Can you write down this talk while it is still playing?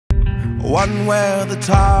one where the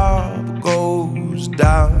top goes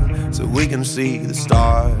down so we can see the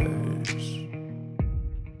stars.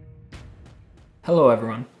 Hello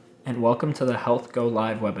everyone, and welcome to the Health Go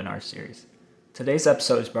Live webinar series. Today's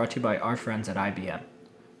episode is brought to you by our friends at IBM.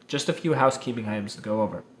 Just a few housekeeping items to go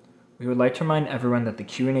over. We would like to remind everyone that the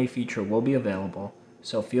Q&A feature will be available,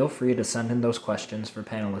 so feel free to send in those questions for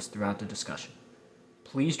panelists throughout the discussion.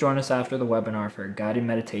 Please join us after the webinar for a guided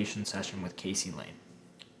meditation session with Casey Lane.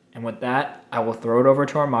 And with that, I will throw it over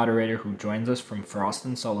to our moderator who joins us from Frost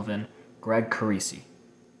 & Sullivan, Greg Carisi.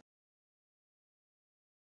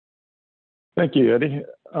 Thank you, Eddie.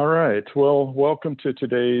 All right, well, welcome to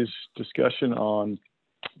today's discussion on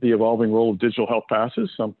the evolving role of digital health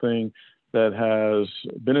passes, something that has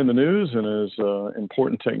been in the news and is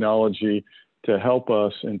important technology to help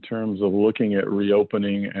us in terms of looking at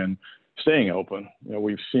reopening and staying open. You know,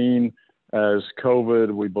 we've seen as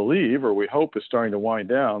COVID, we believe, or we hope is starting to wind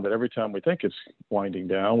down, that every time we think it's winding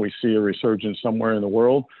down, we see a resurgence somewhere in the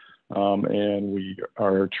world. And we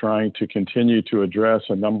are trying to continue to address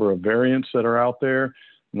a number of variants that are out there.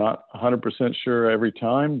 Not 100% sure every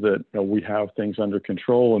time that we have things under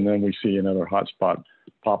control, and then we see another hotspot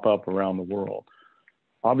pop up around the world.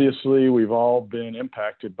 Obviously, we've all been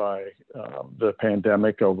impacted by the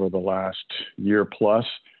pandemic over the last year plus.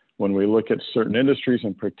 When we look at certain industries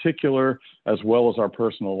in particular, as well as our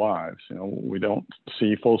personal lives, we don't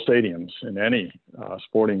see full stadiums in any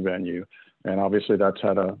sporting venue. And obviously that's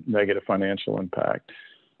had a negative financial impact.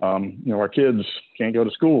 Our kids can't go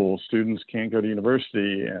to school, students can't go to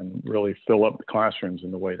university and really fill up the classrooms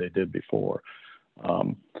in the way they did before.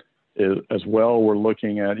 As well, we're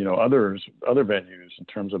looking at, other venues in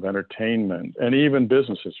terms of entertainment and even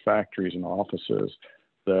businesses, factories and offices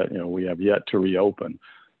that, we have yet to reopen.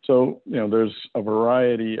 So, there's a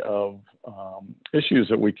variety of issues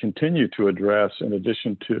that we continue to address in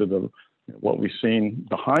addition to what we've seen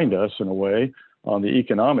behind us in a way on the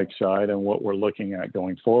economic side and what we're looking at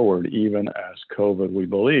going forward, even as COVID, we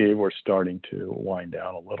believe, we're starting to wind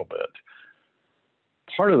down a little bit.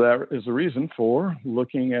 Part of that is the reason for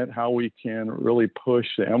looking at how we can really push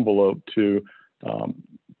the envelope to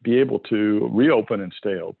be able to reopen and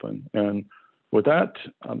stay open. And with that,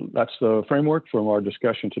 that's the framework from our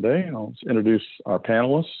discussion today. I'll introduce our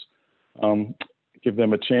panelists, give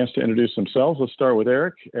them a chance to introduce themselves. Let's start with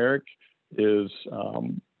Eric. Eric is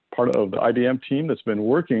part of the IBM team that's been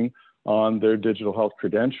working on their digital health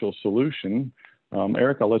credential solution.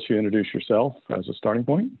 Eric, I'll let you introduce yourself as a starting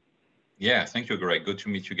point. Yeah, thank you, Greg. Good to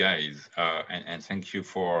meet you guys. And thank you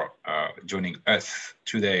for joining us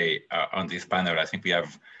today on this panel. I think we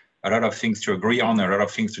have a lot of things to agree on, a lot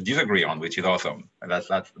of things to disagree on, which is awesome.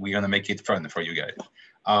 We're gonna make it fun for you guys.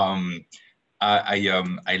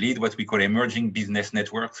 I lead what we call emerging business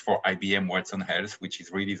networks for IBM Watson Health, which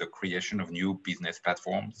is really the creation of new business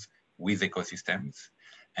platforms with ecosystems.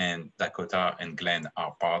 And Dakota and Glenn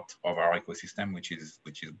are part of our ecosystem, which is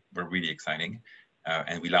really exciting.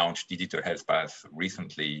 And we launched Digital Health Pass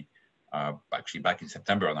recently, actually back in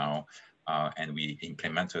September now, and we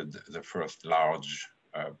implemented the first large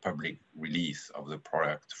public release of the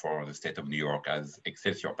product for the state of New York as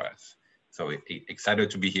Excelsior Pass. So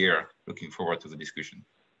excited to be here, looking forward to the discussion.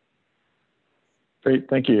 Great,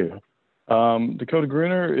 thank you. Dakota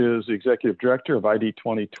Gruner is the Executive Director of ID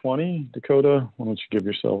 2020. Dakota, why don't you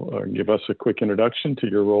give us a quick introduction to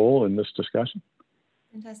your role in this discussion?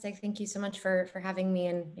 Fantastic. Thank you so much for having me,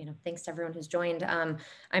 and thanks to everyone who's joined.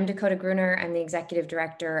 I'm Dakota Gruner. I'm the Executive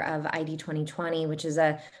Director of ID 2020, which is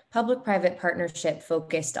a public-private partnership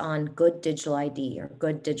focused on good digital ID or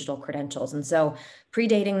good digital credentials. And so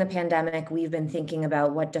predating the pandemic, we've been thinking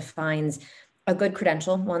about what defines a good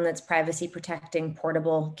credential, one that's privacy protecting,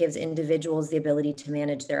 portable, gives individuals the ability to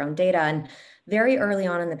manage their own data. And very early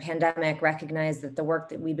on in the pandemic, recognized that the work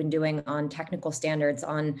that we've been doing on technical standards,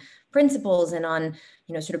 on principles, and on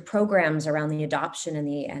sort of programs around the adoption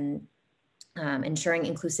and ensuring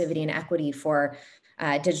inclusivity and equity for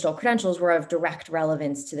digital credentials were of direct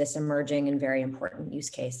relevance to this emerging and very important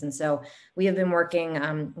use case. And so we have been working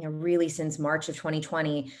really since March of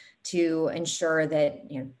 2020 to ensure that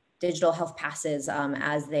digital health passes,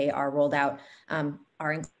 as they are rolled out,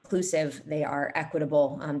 are inclusive, they are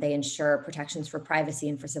equitable, they ensure protections for privacy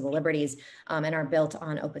and for civil liberties, and are built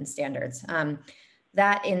on open standards.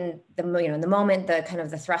 That in the moment,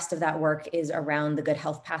 the thrust of that work is around the Good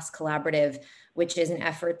Health Pass Collaborative, which is an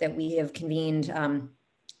effort that we have convened,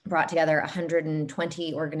 brought together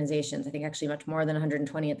 120 organizations, I think actually much more than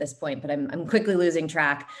 120 at this point, but I'm quickly losing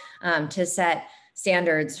track, to set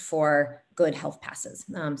standards for good health passes.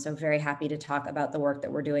 So very happy to talk about the work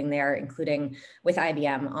that we're doing there, including with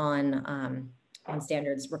IBM on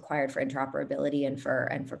standards required for interoperability and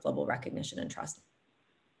for global recognition and trust.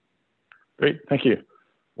 Great, thank you.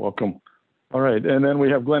 Welcome. All right, and then we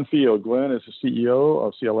have Glenn Field. Glenn is the CEO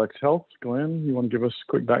of CLX Health. Glenn, you want to give us a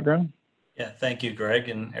quick background? Yeah, thank you, Greg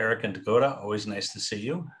and Eric and Dakota. Always nice to see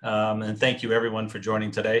you. And thank you everyone for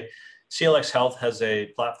joining today. CLX Health has a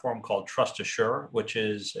platform called Trust Assure, which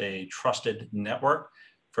is a trusted network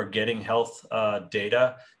for getting health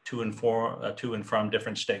data to and from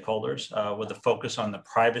different stakeholders with a focus on the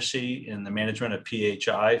privacy and the management of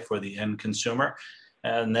PHI for the end consumer.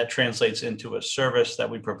 And that translates into a service that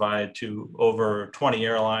we provide to over 20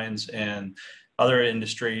 airlines and other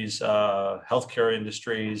industries, healthcare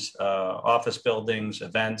industries, office buildings,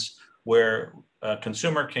 events, where a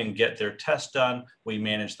consumer can get their test done. We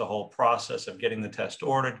manage the whole process of getting the test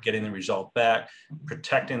ordered, getting the result back,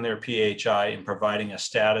 protecting their PHI, and providing a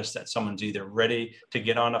status that someone's either ready to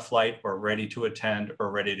get on a flight or ready to attend or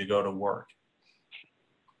ready to go to work.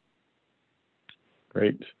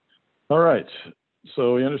 Great. All right.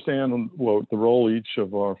 So we understand what the role each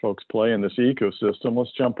of our folks play in this ecosystem.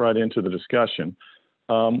 Let's jump right into the discussion.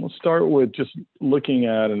 Let's start with just looking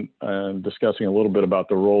at and discussing a little bit about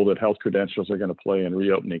the role that health credentials are going to play in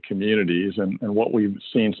reopening communities and what we've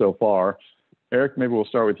seen so far. Eric, maybe we'll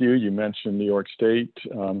start with you. You mentioned New York State.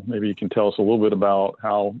 Maybe you can tell us a little bit about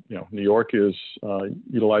how New York is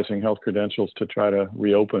utilizing health credentials to try to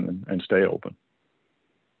reopen and stay open.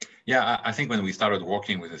 Yeah, I think when we started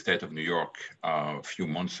working with the state of New York a few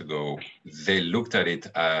months ago, they looked at it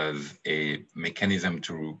as a mechanism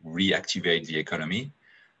to reactivate the economy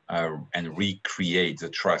and recreate the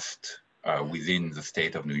trust within the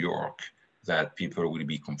state of New York that people will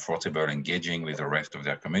be comfortable engaging with the rest of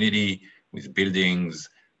their community, with buildings,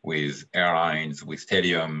 with airlines, with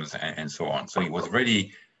stadiums, and so on. So it was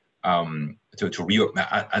really to reopen.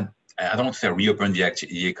 I don't want to say reopen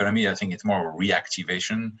the economy. I think it's more a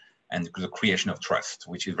reactivation and the creation of trust,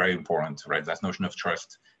 which is very important, right? That notion of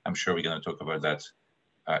trust. I'm sure we're going to talk about that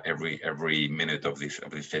every minute of this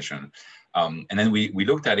session. And then we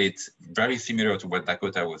looked at it very similar to what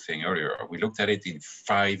Dakota was saying earlier. We looked at it in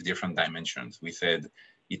 5 different dimensions. We said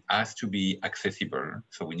it has to be accessible.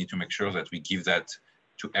 So we need to make sure that we give that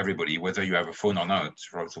to everybody, whether you have a phone or not.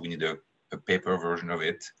 Right? So we need a paper version of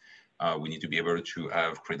it. We need to be able to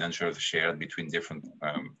have credentials shared between different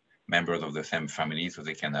members of the same family so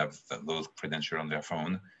they can have those credentials on their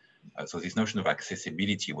phone. So this notion of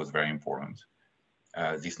accessibility was very important.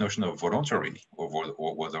 This notion of voluntary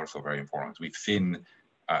was also very important. We've seen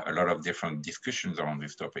a lot of different discussions around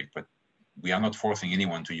this topic, but we are not forcing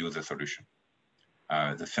anyone to use a solution.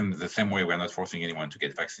 The same way we're not forcing anyone to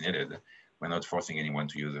get vaccinated, we're not forcing anyone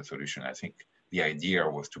to use a solution. I think the idea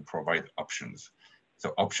was to provide options.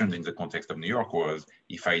 So options in the context of New York was,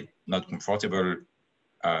 if I'm not comfortable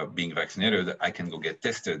being vaccinated, I can go get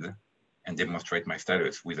tested and demonstrate my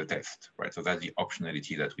status with a test, right? So that's the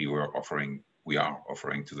optionality that we are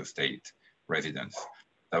offering to the state residents.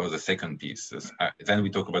 That was the second piece. Then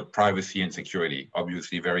we talk about privacy and security,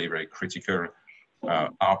 obviously very, very critical.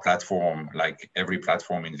 Our platform, like every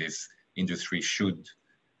platform in this industry, should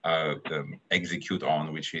execute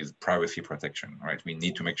on, which is privacy protection, right? We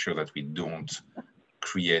need to make sure that we don't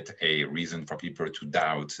create a reason for people to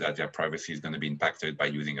doubt that their privacy is going to be impacted by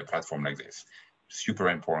using a platform like this. Super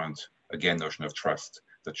important. Again, notion of trust,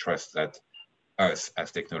 the trust that us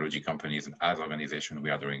as technology companies and as organizations, we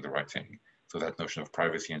are doing the right thing. So that notion of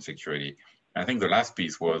privacy and security. And I think the last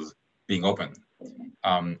piece was being open.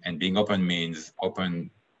 And being open means open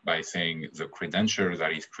by saying the credential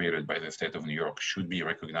that is created by the state of New York should be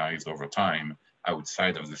recognized over time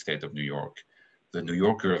outside of the state of New York. The New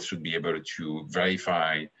Yorkers should be able to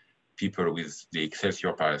verify people with the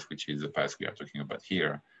Excelsior pass, which is the pass we are talking about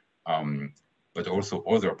here, but also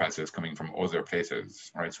other passes coming from other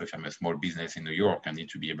places, right? So if I'm a small business in New York, I need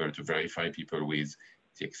to be able to verify people with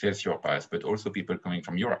the Excelsior pass, but also people coming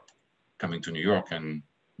from Europe, coming to New York and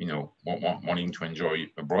wanting to enjoy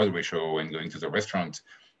a Broadway show and going to the restaurant,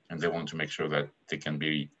 and they want to make sure that they can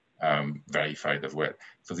be verified as well.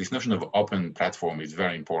 So this notion of open platform is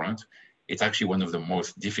very important. It's actually one of the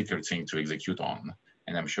most difficult things to execute on.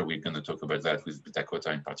 And I'm sure we're going to talk about that with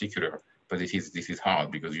Dakota in particular. But this is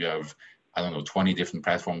hard because you have, 20 different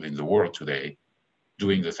platforms in the world today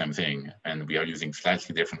doing the same thing. And we are using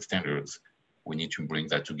slightly different standards. We need to bring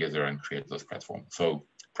that together and create those platforms. So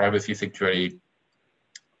privacy, security,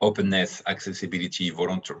 openness, accessibility,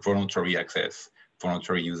 voluntary access,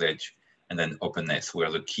 voluntary usage, and then openness were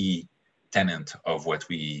the key tenet of what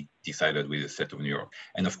we decided with the state of New York.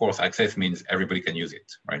 And of course, access means everybody can use it,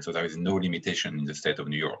 right? So there is no limitation in the state of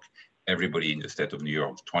New York. Everybody in the state of New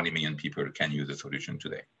York, 20 million people can use the solution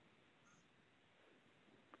today.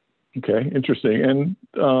 Okay, interesting. And,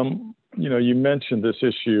 you mentioned this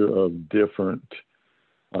issue of different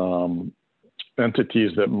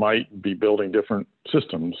entities that might be building different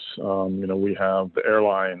systems. We have the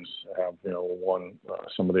airlines have,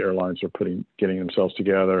 some of the airlines are getting themselves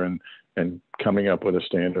together and coming up with a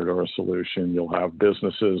standard or a solution. You'll have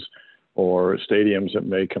businesses or stadiums that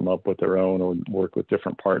may come up with their own or work with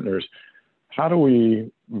different partners. How do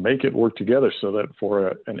we make it work together so that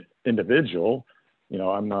for an individual,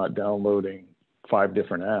 I'm not downloading 5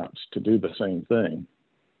 different apps to do the same thing?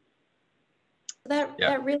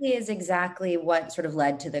 That really is exactly what sort of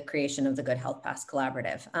led to the creation of the Good Health Pass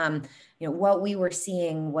Collaborative. What we were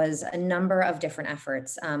seeing was a number of different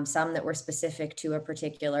efforts, some that were specific to a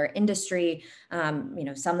particular industry,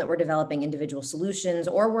 some that were developing individual solutions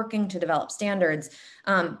or working to develop standards,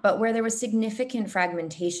 but where there was significant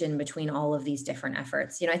fragmentation between all of these different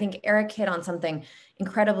efforts. I think Eric hit on something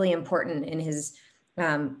incredibly important in his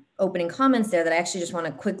opening comments there that I actually just want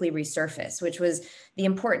to quickly resurface, which was the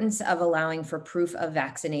importance of allowing for proof of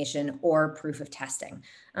vaccination or proof of testing.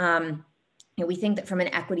 We think that from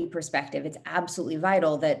an equity perspective, it's absolutely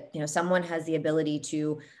vital that someone has the ability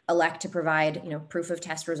to elect to provide proof of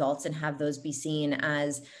test results and have those be seen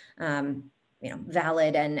as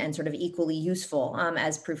valid and sort of equally useful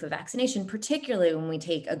as proof of vaccination, particularly when we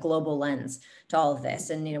take a global lens to all of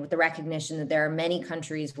this. And, with the recognition that there are many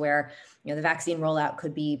countries where, the vaccine rollout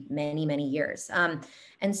could be many, many years.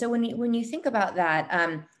 And so when you think about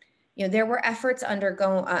that, there were efforts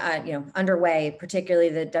underway, particularly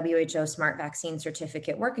the WHO Smart Vaccine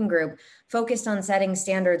Certificate Working Group, focused on setting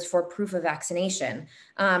standards for proof of vaccination.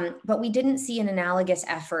 But we didn't see an analogous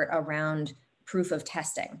effort around proof of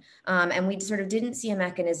testing. And we sort of didn't see a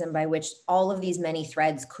mechanism by which all of these many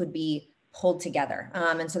threads could be pulled together.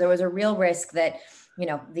 And so there was a real risk that,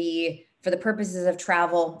 for the purposes of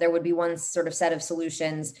travel, there would be one sort of set of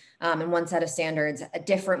solutions and one set of standards, a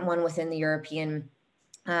different one within the European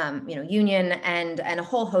Union, and a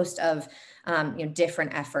whole host of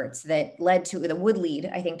different efforts that would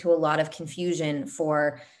lead, I think, to a lot of confusion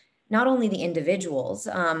for not only the individuals,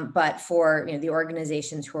 but for the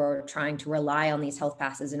organizations who are trying to rely on these health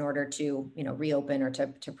passes in order to reopen or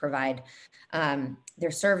to provide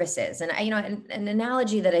their services. And an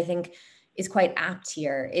analogy that I think is quite apt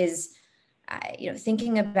here is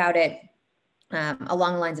thinking about it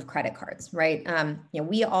along the lines of credit cards, right?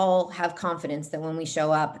 We all have confidence that when we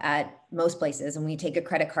show up at most places and we take a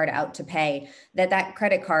credit card out to pay, that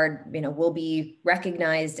credit card, will be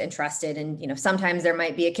recognized and trusted. And, sometimes there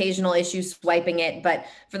might be occasional issues swiping it, but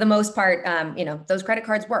for the most part, those credit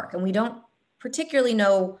cards work, and we don't particularly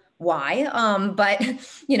know why, but,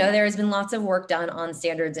 there has been lots of work done on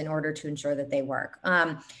standards in order to ensure that they work.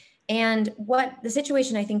 And what the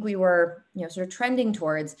situation I think we were, sort of trending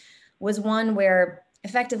towards was one where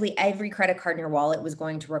effectively every credit card in your wallet was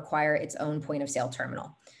going to require its own point of sale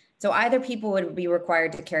terminal. So either people would be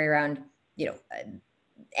required to carry around, an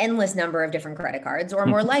endless number of different credit cards, or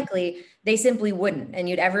more likely they simply wouldn't. And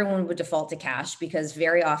everyone would default to cash, because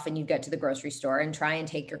very often you'd get to the grocery store and try and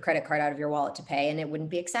take your credit card out of your wallet to pay, and it wouldn't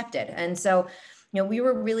be accepted. And so, we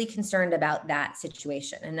were really concerned about that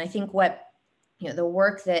situation. And I think what, the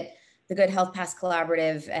work that the Good Health Pass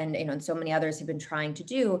Collaborative and so many others have been trying to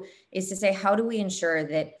do is to say, how do we ensure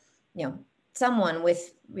that, someone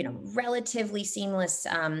with, relatively seamless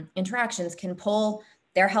interactions can pull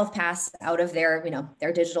their health pass out of their,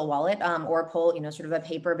 their digital wallet, or pull, sort of a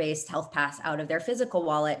paper-based health pass out of their physical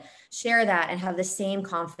wallet, share that, and have the same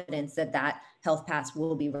confidence that that health pass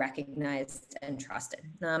will be recognized and trusted.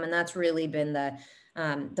 And that's really been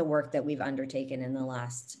the work that we've undertaken in the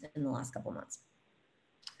last couple of months.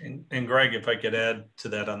 And Greg, if I could add to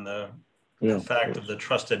that on the fact of the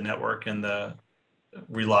trusted network and the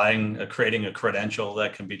creating a credential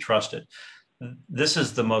that can be trusted. This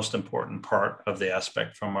is the most important part of the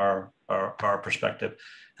aspect from our perspective.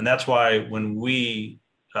 And that's why when we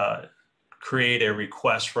create a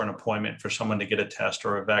request for an appointment for someone to get a test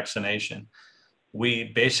or a vaccination, we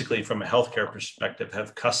basically, from a healthcare perspective,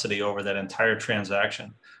 have custody over that entire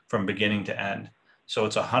transaction from beginning to end. So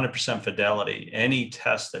it's 100% fidelity. Any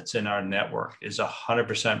test that's in our network is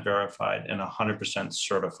 100% verified and 100%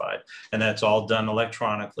 certified. And that's all done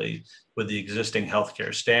electronically with the existing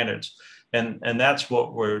healthcare standards. And that's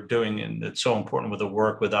what we're doing. And it's so important with the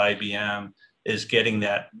work with IBM is getting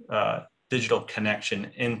that digital connection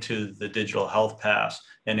into the digital health pass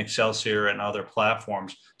and Excelsior and other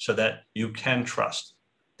platforms so that you can trust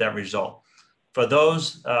that result. For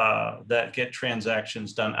those that get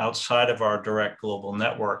transactions done outside of our direct global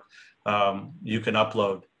network, you can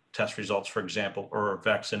upload test results, for example, or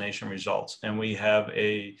vaccination results. And we have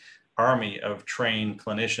a army of trained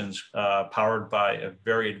clinicians powered by a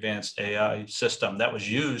very advanced AI system that was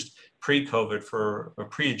used pre-COVID for a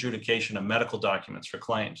pre-adjudication of medical documents for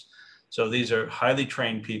claims. So these are highly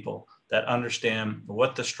trained people that understand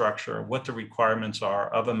what the structure, what the requirements are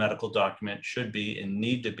of a medical document should be and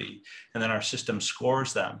need to be. And then our system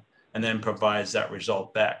scores them and then provides that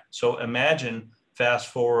result back. So imagine fast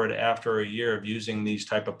forward after a year of using these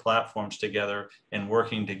type of platforms together and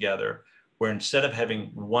working together, where instead of having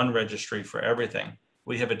one registry for everything,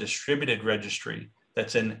 we have a distributed registry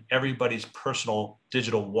that's in everybody's personal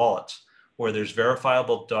digital wallets, where there's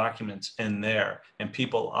verifiable documents in there and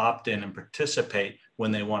people opt in and participate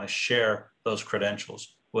when they want to share those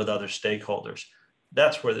credentials with other stakeholders.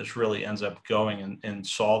 That's where this really ends up going and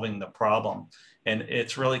solving the problem. And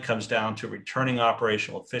it really comes down to returning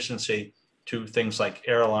operational efficiency to things like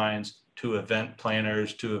airlines, to event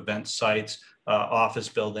planners, to event sites, office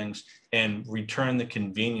buildings, and return the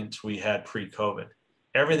convenience we had pre-COVID.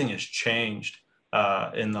 Everything has changed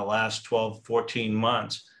in the last 12, 14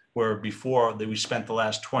 months, where before we spent the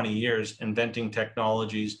last 20 years inventing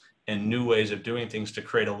technologies and new ways of doing things to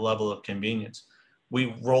create a level of convenience.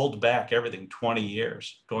 We rolled back everything 20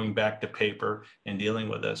 years, going back to paper and dealing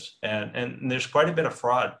with this. And there's quite a bit of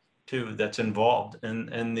fraud too that's involved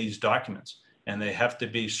in these documents. And they have to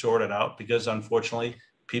be sorted out because unfortunately,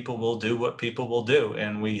 people will do what people will do.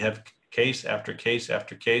 And we have case after case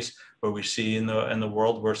after case where we see in the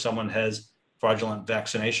world where someone has fraudulent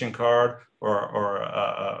vaccination card or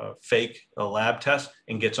a fake lab test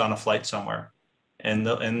and gets on a flight somewhere. And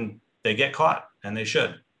they get caught, and they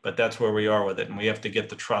should. But that's where we are with it. And we have to get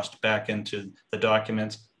the trust back into the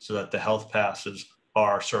documents so that the health passes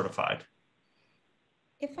are certified.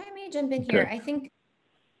 If I may jump in here, I think,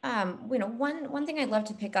 one thing I'd love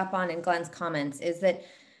to pick up on in Glenn's comments is that,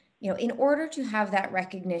 in order to have that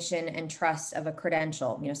recognition and trust of a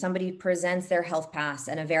credential, somebody presents their health pass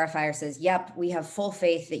and a verifier says, yep, we have full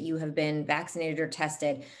faith that you have been vaccinated or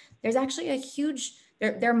tested. There's actually a huge,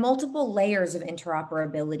 there are multiple layers of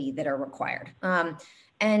interoperability that are required.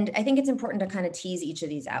 And I think it's important to kind of tease each of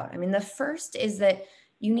these out. I mean, the first is that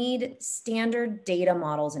you need standard data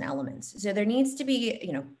models and elements. So there needs to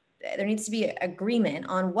be, agreement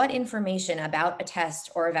on what information about a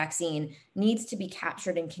test or a vaccine needs to be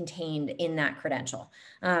captured and contained in that credential.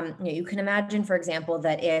 You can imagine, for example,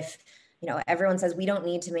 that if, everyone says we don't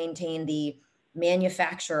need to maintain the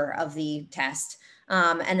manufacturer of the test,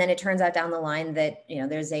 and then it turns out down the line that,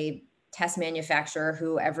 there's a test manufacturer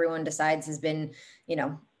who everyone decides has been,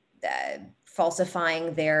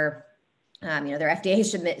 falsifying their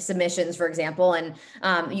FDA submissions, for example, and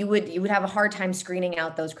you would have a hard time screening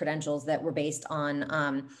out those credentials that were based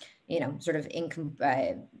on,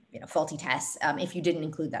 faulty tests if you didn't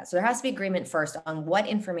include that. So there has to be agreement first on what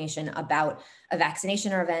information about a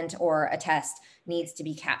vaccination or event or a test needs to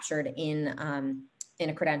be captured in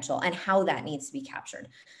a credential and how that needs to be captured.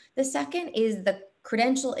 The second is the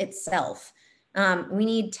credential itself. We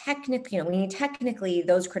need technically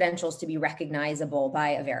those credentials to be recognizable by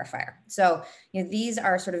a verifier. So, these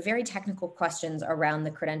are sort of very technical questions around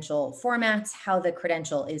the credential formats, how the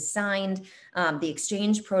credential is signed, the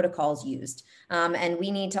exchange protocols used. And we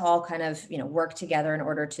need to all kind of, work together in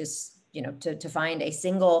order to find a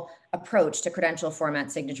single approach to credential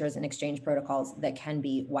format signatures and exchange protocols that can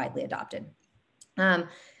be widely adopted. The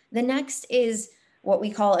next is what we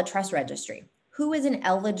call a trust registry. Who is an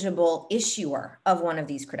eligible issuer of one of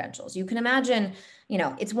these credentials? You can imagine,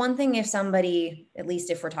 it's one thing if somebody, at least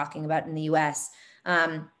if we're talking about in the US,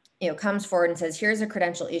 comes forward and says, here's a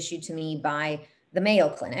credential issued to me by the Mayo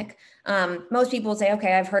Clinic. Most people would say,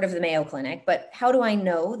 okay, I've heard of the Mayo Clinic, but how do I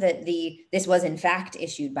know that this was in fact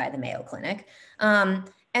issued by the Mayo Clinic? And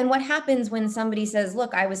what happens when somebody says,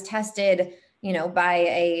 look, I was tested, by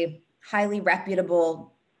a highly reputable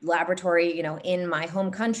laboratory, in my home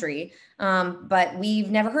country, but we've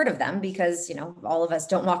never heard of them because, all of us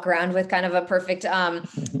don't walk around with kind of a perfect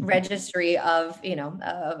registry of,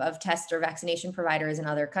 of test or vaccination providers in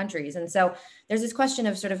other countries. And so there's this question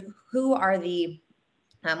of sort of who are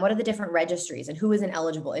what are the different registries and who is an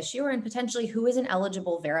eligible issuer and potentially who is an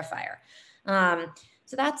eligible verifier.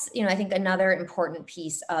 So that's, I think another important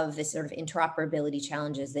piece of this sort of interoperability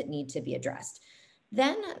challenges that need to be addressed.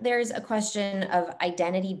 Then there's a question of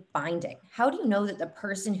identity binding. How do you know that the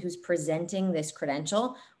person who's presenting this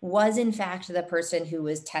credential was in fact the person who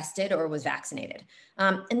was tested or was vaccinated?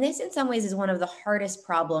 And this in some ways is one of the hardest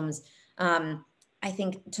problems, I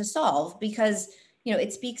think, to solve because,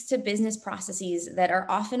 it speaks to business processes that are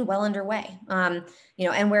often well underway,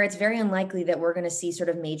 and where it's very unlikely that we're going to see sort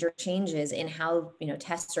of major changes in how,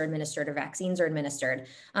 tests are administered or vaccines are administered.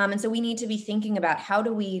 And so we need to be thinking about how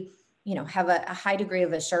do we have a high degree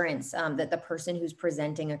of assurance that the person who's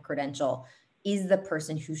presenting a credential is the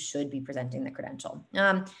person who should be presenting the credential.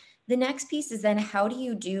 The next piece is then, how do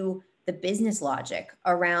you do the business logic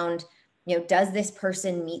around, does this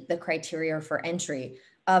person meet the criteria for entry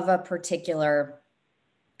of a particular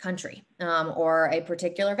country or a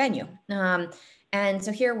particular venue? And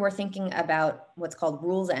so here we're thinking about what's called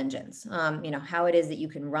rules engines, how it is that you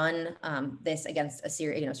can run this against a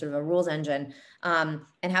series, sort of a rules engine, and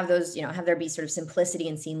have those, have there be sort of simplicity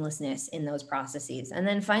and seamlessness in those processes. And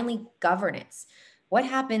then finally, governance. What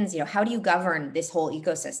happens, how do you govern this whole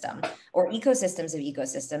ecosystem or ecosystems of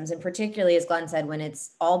ecosystems? And particularly, as Glenn said, when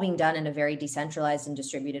it's all being done in a very decentralized and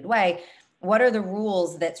distributed way, what are the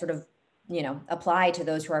rules that sort of apply to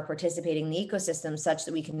those who are participating in the ecosystem, such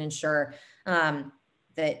that we can ensure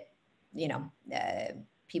that,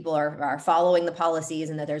 people are following the policies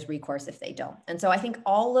and that there's recourse if they don't. And so I think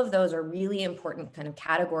all of those are really important kind of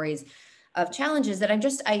categories of challenges that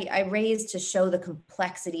I raised to show the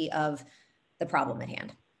complexity of the problem at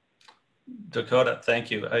hand. Dakota, thank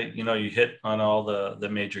you. You hit on all the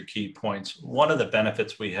major key points. One of the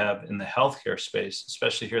benefits we have in the healthcare space,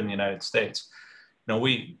 especially here in the United States,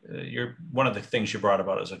 one of the things you brought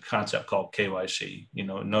about is a concept called KYC,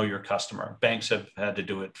 know your customer. Banks have had to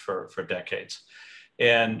do it for decades.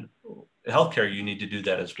 And healthcare, you need to do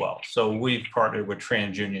that as well. So we've partnered with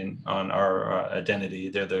TransUnion on our identity.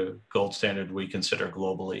 They're the gold standard we consider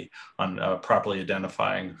globally on properly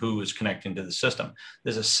identifying who is connecting to the system.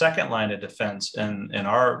 There's a second line of defense in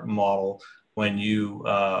our model. When you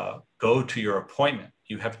go to your appointment,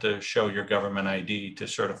 you have to show your government ID to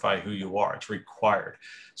certify who you are. It's required.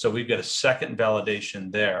 So we've got a second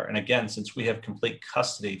validation there. And again, since we have complete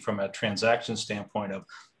custody from a transaction standpoint of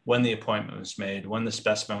when the appointment was made, when the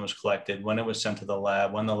specimen was collected, when it was sent to the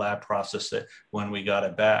lab, when the lab processed it, when we got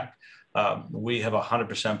it back, we have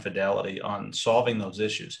 100% fidelity on solving those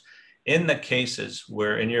issues. In the cases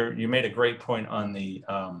where, and you made a great point on the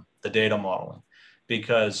data modeling.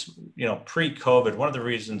 Because, pre-COVID, one of the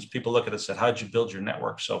reasons people look at us and said, how'd you build your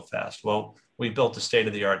network so fast? Well, we built a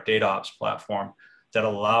state-of-the-art data ops platform that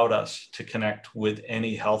allowed us to connect with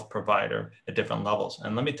any health provider at different levels.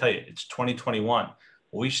 And let me tell you, it's 2021.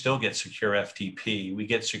 We still get secure FTP. We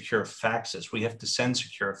get secure faxes. We have to send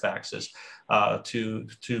secure faxes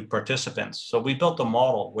to participants. So we built a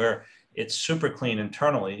model where it's super clean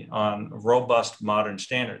internally on robust modern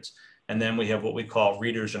standards. And then we have what we call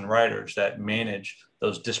readers and writers that manage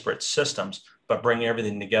those disparate systems, but bring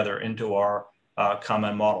everything together into our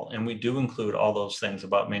common model. And we do include all those things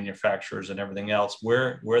about manufacturers and everything else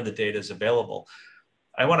where the data is available.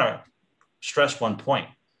 I want to stress one point.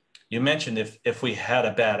 You mentioned if we had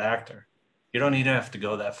a bad actor, you don't even have to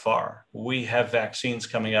go that far. We have vaccines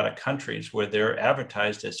coming out of countries where they're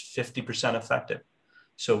advertised as 50% effective.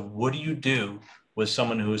 So what do you do with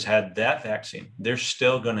someone who's had that vaccine? They're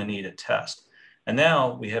still going to need a test. And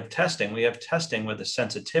now we have testing. We have testing with a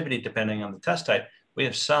sensitivity depending on the test type. We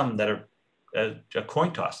have some that are a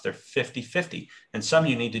coin toss. They're 50-50. And some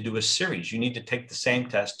you need to do a series. You need to take the same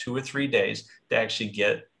test 2 or 3 days to actually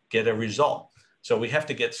get a result. So we have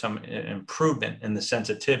to get some improvement in the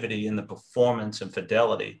sensitivity and the performance and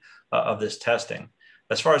fidelity of this testing.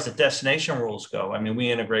 As far as the destination rules go, I mean,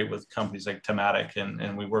 we integrate with companies like Thematic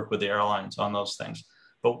and we work with the airlines on those things,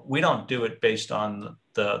 but we don't do it based on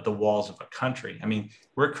the walls of a country. I mean,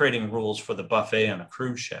 we're creating rules for the buffet on a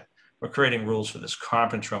cruise ship. We're creating rules for this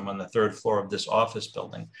conference room on the 3rd floor of this office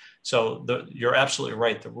building. So you're absolutely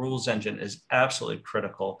right. The rules engine is absolutely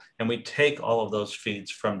critical. And we take all of those feeds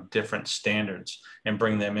from different standards and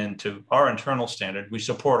bring them into our internal standard. We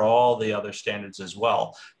support all the other standards as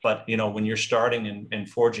well. But when you're starting and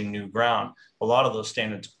forging new ground, a lot of those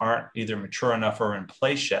standards aren't either mature enough or in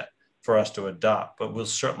place yet for us to adopt, but we'll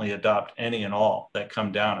certainly adopt any and all that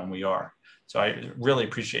come down, and we are. So I really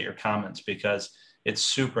appreciate your comments because it's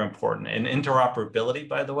super important. And interoperability,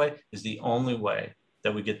 by the way, is the only way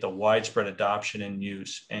that we get the widespread adoption and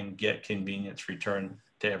use and get convenience returned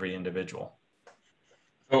to every individual.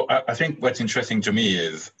 So I think what's interesting to me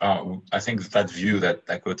is I think that view that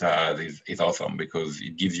Dakota has is awesome because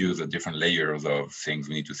it gives you the different layers of things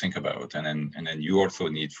we need to think about. And then you also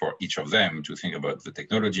need for each of them to think about the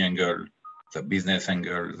technology angle, the business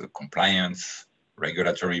angle, the compliance,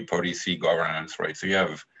 regulatory policy, governance, right? So you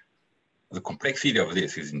have the complexity of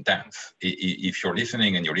this is intense. If you're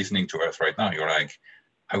listening and you're listening to us right now, you're like,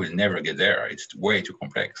 I will never get there. It's way too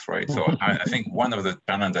complex, right? So I think one of the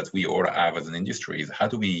challenges that we all have as an industry is how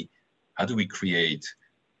do we create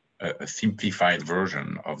a simplified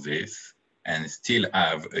version of this and still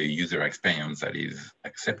have a user experience that is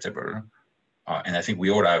acceptable And I think we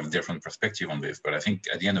all have different perspective on this, but I think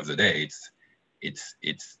at the end of the day,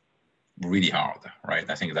 it's really hard, right?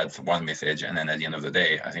 I think that's one message. And then at the end of the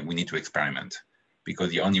day, I think we need to experiment, because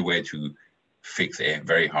the only way to fix a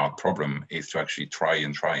very hard problem is to actually try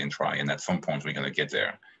and try and try. And at some point, we're going to get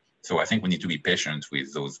there. So I think we need to be patient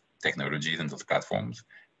with those technologies and those platforms,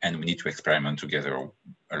 and we need to experiment together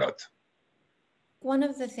a lot. One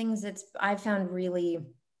of the things I've found really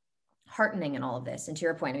heartening in all of this, and to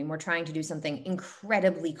your point, I mean, we're trying to do something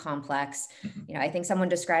incredibly complex. You know, I think someone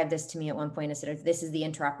described this to me at one point and said, this is the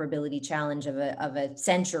interoperability challenge of a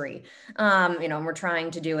century. You know, and we're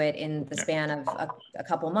trying to do it in the span of a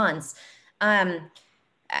couple months.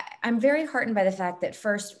 I'm very heartened by the fact that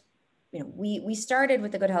first, you know, we started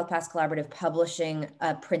with the Good Health Pass Collaborative publishing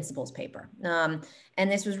a principles paper.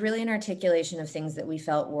 And this was really an articulation of things that we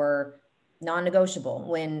felt were non-negotiable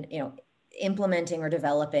when, you know, implementing or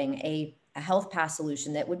developing a health pass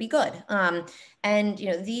solution that would be good. And, you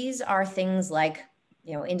know, these are things like,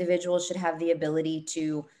 you know, individuals should have the ability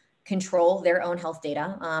to control their own health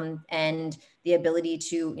data, and the ability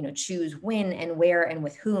to, you know, choose when and where and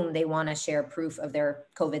with whom they want to share proof of their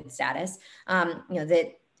COVID status. You know,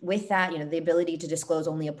 that with that, you know, the ability to disclose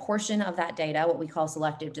only a portion of that data, what we call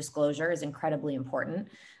selective disclosure, is incredibly important.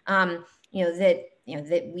 You know,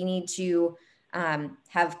 that we need to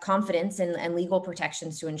have confidence and legal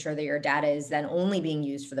protections to ensure that your data is then only being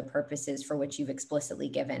used for the purposes for which you've explicitly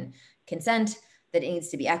given consent, that it needs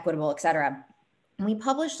to be equitable, et cetera. And we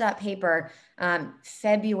published that paper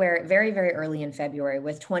February, very, very early in February,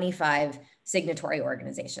 with 25 signatory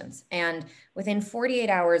organizations. And within 48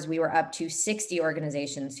 hours, we were up to 60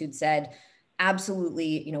 organizations who'd said,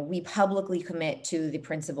 absolutely, you know, we publicly commit to the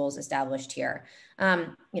principles established here.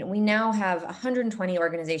 You know, we now have 120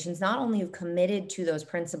 organizations, not only who've committed to those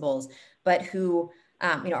principles, but who,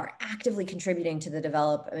 you know, are actively contributing to the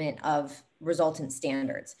development of resultant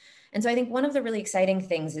with And so I think one of the really exciting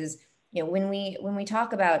things is, you know, when we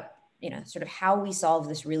talk about, you know, sort of how we solve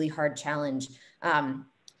this really hard challenge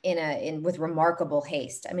with remarkable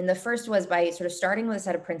haste. I mean, the first was by sort of starting with a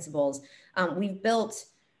set of principles. We've built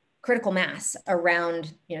critical mass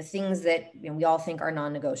around, you know, things that, you know, we all think are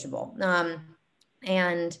non-negotiable.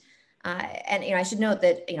 And you know, I should note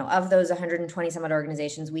that, you know, of those 120 some odd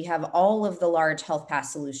organizations, we have all of the large health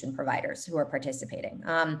pass solution providers who are participating.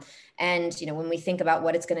 And, you know, when we think about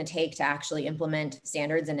what it's going to take to actually implement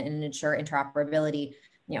standards and ensure interoperability,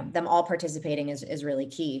 you know, them all participating is really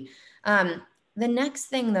key. The next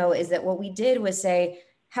thing, though, is that what we did was say,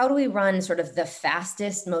 how do we run sort of the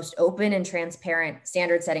fastest, most open and transparent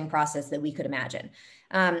standard setting process that we could imagine?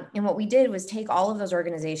 And what we did was take all of those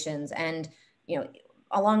organizations and, you know,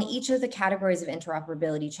 along each of the categories of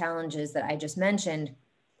interoperability challenges that I just mentioned,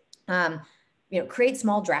 you know, create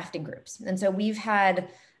small drafting groups. And so we've had,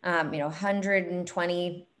 you know,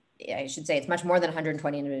 120, I should say it's much more than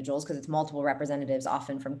 120 individuals, because it's multiple representatives,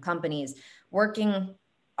 often from companies, working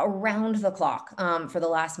around the clock for the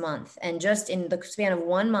last month. And just in the span of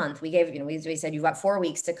 1 month, we gave, you know, we said, you've got 4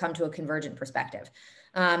 weeks to come to a convergent perspective,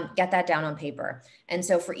 get that down on paper. And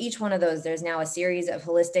so for each one of those, there's now a series of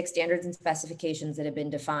holistic standards and specifications that have been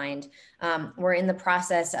defined. We're in the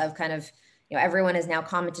process of kind of, you know, everyone has now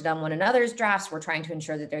commented on one another's drafts. We're trying to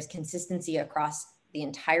ensure that there's consistency across the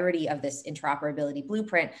entirety of this interoperability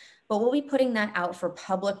blueprint, but we'll be putting that out for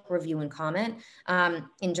public review and comment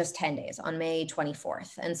in just 10 days on May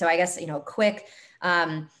 24th. And so I guess, you know, quick,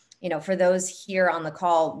 you know, for those here on the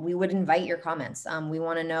call, we would invite your comments. We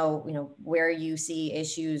want to know, you know, where you see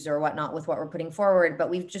issues or whatnot with what we're putting forward, but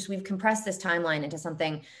we've compressed this timeline into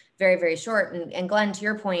something very, very short. And Glenn, to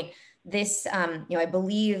your point, this, you know, I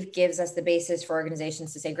believe gives us the basis for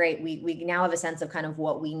organizations to say, great, we now have a sense of kind of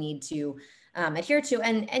what we need to adhere to.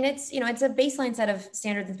 And it's, you know, it's a baseline set of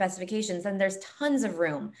standards and specifications, and there's tons of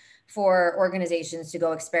room for organizations to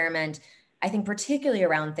go experiment, I think, particularly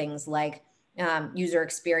around things like user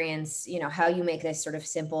experience, you know, how you make this sort of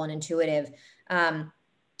simple and intuitive.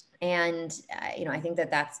 And, you know, I think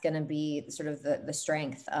that that's going to be sort of the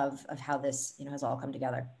strength of how this, you know, has all come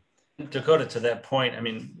together. Dakota, to that point, I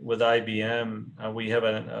mean, with IBM, we have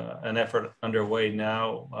an effort underway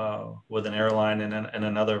now with an airline and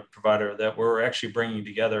another provider that we're actually bringing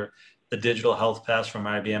together the digital health pass from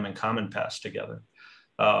IBM and Common Pass together,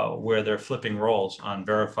 where they're flipping roles on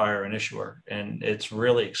verifier and issuer. And it's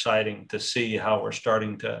really exciting to see how we're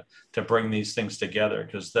starting to bring these things together,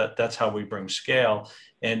 because that's how we bring scale.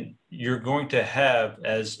 And you're going to have,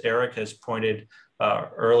 as Eric has pointed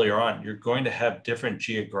earlier on, you're going to have different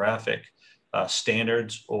geographic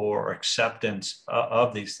standards or acceptance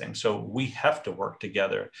of these things. So we have to work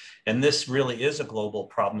together. And this really is a global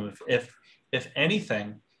problem. If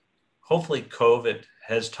anything, hopefully COVID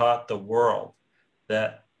has taught the world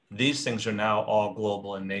that these things are now all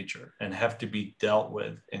global in nature and have to be dealt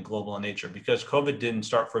with in global in nature, because COVID didn't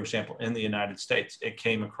start, for example, in the United States. It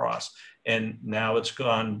came across, and now it's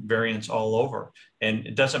gone variants all over. And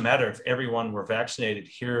it doesn't matter if everyone were vaccinated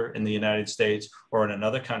here in the United States or in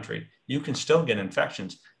another country, you can still get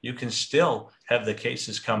infections. You can still have the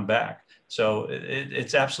cases come back. So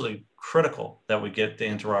it's absolutely critical that we get the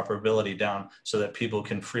interoperability down so that people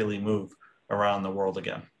can freely move around the world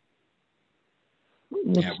again.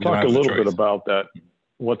 Let's talk a little bit about that.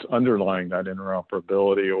 What's underlying that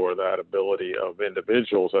interoperability, or that ability of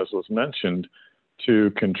individuals, as was mentioned, to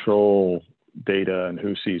control data and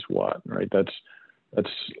who sees what, right? That's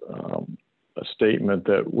a statement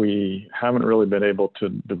that we haven't really been able to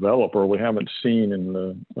develop, or we haven't seen in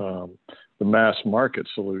the mass market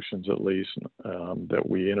solutions, at least, that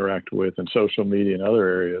we interact with in social media and other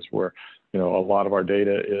areas where, a lot of our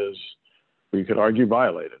data is, you could argue,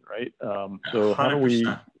 violated, right? So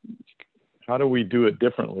 100%. how do we do it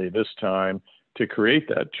differently this time to create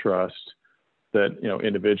that trust that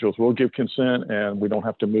individuals will give consent, and we don't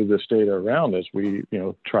have to move this data around as we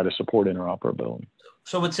try to support interoperability?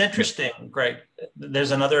 So what's interesting, Greg,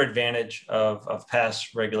 there's another advantage of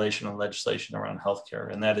past regulation and legislation around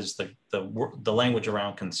healthcare, and that is the language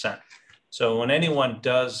around consent. So when anyone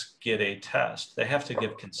does get a test, they have to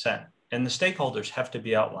give consent. And the stakeholders have to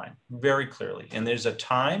be outlined very clearly. And there's a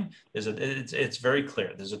time, it's very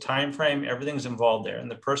clear. There's a time frame, everything's involved there.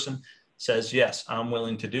 And the person says, yes, I'm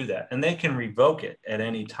willing to do that. And they can revoke it at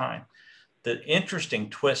any time. The interesting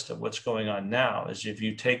twist of what's going on now is if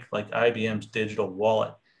you take like IBM's digital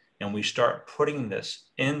wallet and we start putting this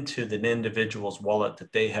into the individual's wallet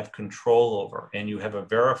that they have control over, and you have a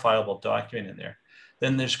verifiable document in there,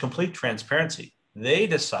 then there's complete transparency. They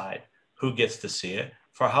decide who gets to see it,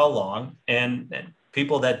 for how long, and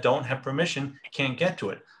people that don't have permission can't get to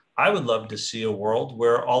it. I would love to see a world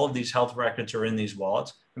where all of these health records are in these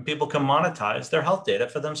wallets and people can monetize their health data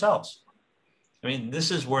for themselves. I mean,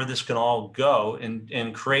 this is where this can all go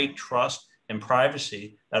and create trust and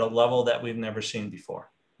privacy at a level that we've never seen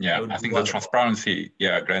before. Yeah, I think the transparency,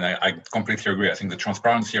 Glenn, I completely agree. I think the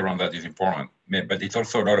transparency around that is important, but it's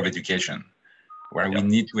also a lot of education, where we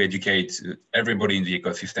need to educate everybody in the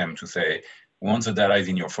ecosystem to say, once the data is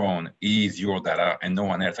in your phone, is your data, and no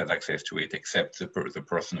one else has access to it except the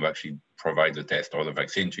person who actually provides the test or the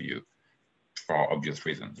vaccine to you, for obvious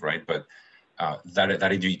reasons, right? But that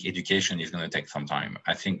education is going to take some time.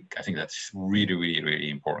 I think that's really, really,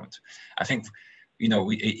 really important. I think,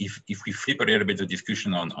 if we flip a little bit the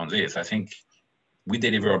discussion on this, I think we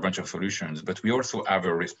deliver a bunch of solutions, but we also have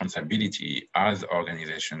a responsibility as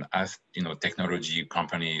organization, as technology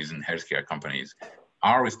companies and healthcare companies.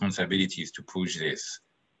 Our responsibility is to push this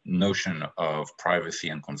notion of privacy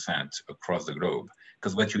and consent across the globe.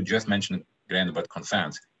 Because what you just mentioned, Glenn, about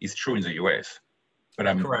consent is true in the US, but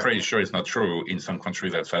I'm pretty sure it's not true in some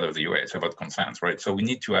countries outside of the US about consent, right? So we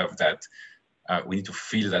need to have that, we need to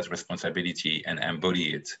feel that responsibility and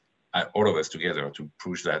embody it, all of us together, to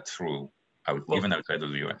push that through, even outside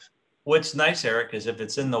of the US. What's nice, Eric, is if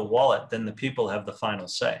it's in the wallet, then the people have the final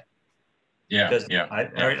say. Because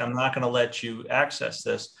I'm not going to let you access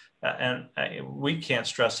this. We can't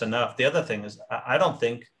stress enough. The other thing is, I don't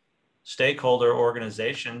think stakeholder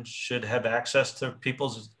organizations should have access to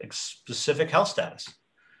people's specific health status,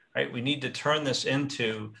 right? We need to turn this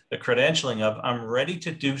into the credentialing of, I'm ready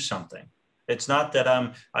to do something. It's not that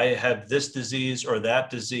I have this disease or that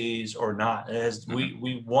disease or not.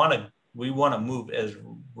 We want to move as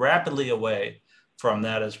rapidly away from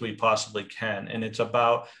that as we possibly can. And it's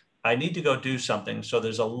about, I need to go do something. So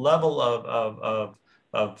there's a level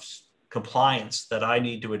of compliance that I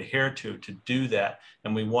need to adhere to do that.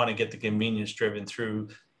 And we want to get the convenience driven through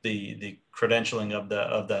the credentialing of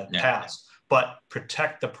the pass, but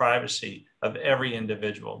protect the privacy of every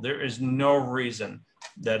individual. There is no reason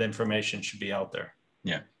that information should be out there.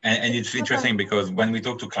 Yeah, and it's interesting because when we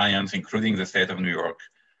talk to clients, including the state of New York,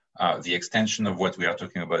 the extension of what we are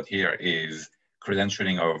talking about here is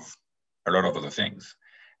credentialing of a lot of other things.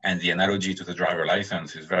 And the analogy to the driver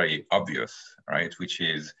license is very obvious, right? Which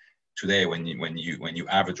is today when you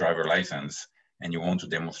have a driver license and you want to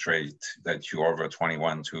demonstrate that you're over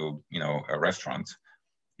 21 to a restaurant,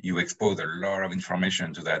 you expose a lot of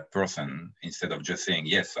information to that person instead of just saying,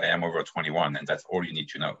 yes, I am over 21, and that's all you need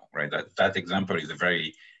to know, right? That example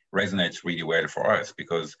resonates really well for us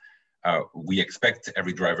because we expect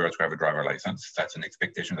every driver to have a driver license. That's an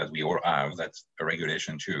expectation that we all have. That's a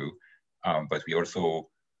regulation too. But we also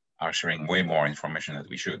are sharing way more information than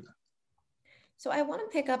we should. So I want to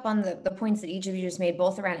pick up on the points that each of you just made,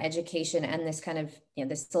 both around education and this kind of,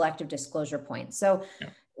 this selective disclosure point. So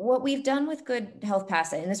what we've done with Good Health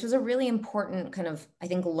Pass, and this was a really important kind of, I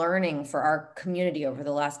think, learning for our community over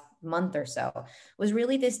the last month or so, was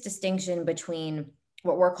really this distinction between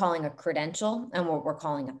what we're calling a credential and what we're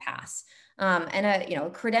calling a pass. And a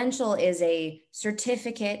credential is a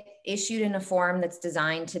certificate issued in a form that's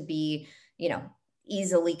designed to be,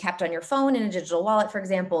 easily kept on your phone in a digital wallet, for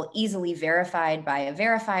example, easily verified by a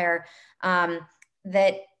verifier,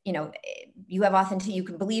 that you have you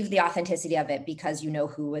can believe the authenticity of it because you know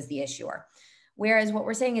who was the issuer. Whereas what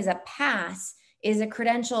we're saying is a pass is a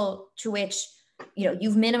credential to which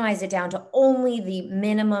you've minimized it down to only the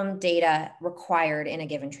minimum data required in a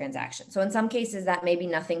given transaction. So in some cases, that may be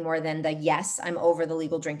nothing more than the yes, I'm over the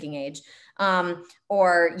legal drinking age,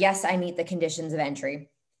 or yes, I meet the conditions of entry.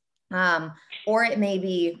 Or it may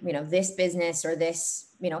be, this business or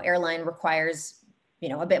this, airline requires,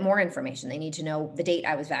 a bit more information. They need to know the date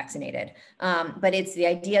I was vaccinated. But it's the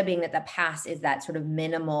idea being that the pass is that sort of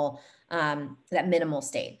minimal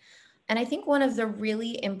state. And I think one of the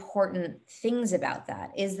really important things about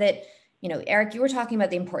that is that, Eric, you were talking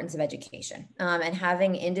about the importance of education, and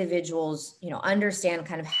having individuals, understand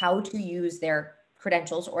kind of how to use their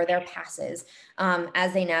credentials or their passes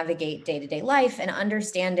as they navigate day-to-day life, and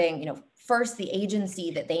understanding, first the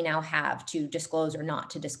agency that they now have to disclose or not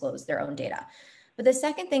to disclose their own data. But the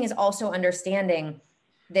second thing is also understanding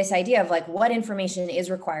this idea of like what information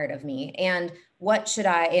is required of me and what should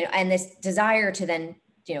I, and this desire to then,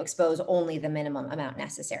 expose only the minimum amount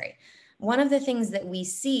necessary. One of the things that we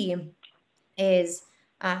see is,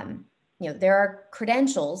 there are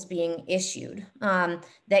credentials being issued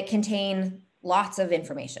that contain lots of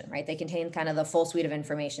information, right? They contain kind of the full suite of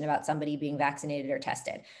information about somebody being vaccinated or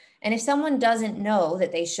tested. And if someone doesn't know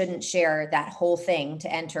that they shouldn't share that whole thing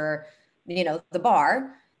to enter, the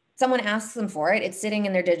bar, someone asks them for it, it's sitting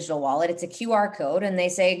in their digital wallet, it's a QR code, and they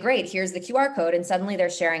say, great, here's the QR code. And suddenly they're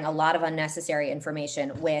sharing a lot of unnecessary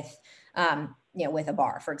information with, with a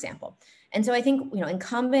bar, for example. And so I think,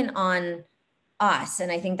 incumbent on us,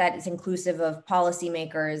 and I think that is inclusive of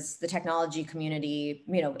policymakers, the technology community,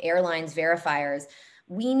 airlines, verifiers,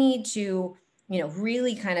 we need to,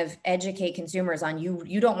 really kind of educate consumers on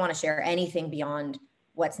you don't want to share anything beyond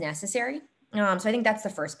what's necessary. So I think that's the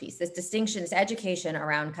first piece, this distinction, this education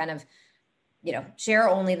around kind of, share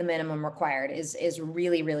only the minimum required is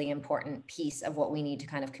really, really important piece of what we need to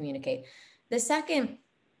kind of communicate. The second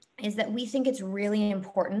is that we think it's really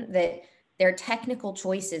important that there are technical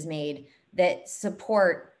choices made that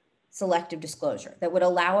support selective disclosure, that would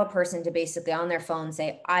allow a person to basically on their phone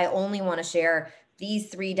say, I only want to share these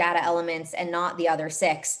 3 data elements and not the other 6,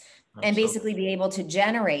 Absolutely. And basically be able to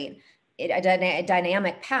generate a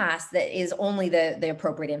dynamic pass that is only the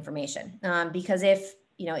appropriate information. Because if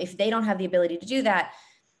they don't have the ability to do that,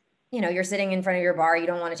 you're sitting in front of your bar, you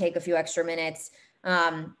don't want to take a few extra minutes,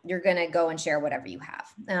 you're going to go and share whatever you have.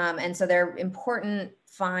 And so they're important,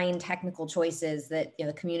 fine technical choices that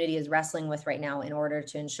the community is wrestling with right now in order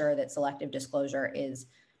to ensure that selective disclosure is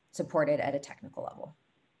supported at a technical level.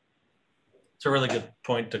 It's a really good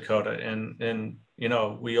point, Dakota. And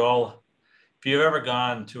we all, if you've ever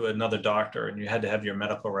gone to another doctor and you had to have your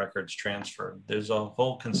medical records transferred, there's a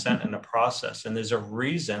whole consent and a process, and there's a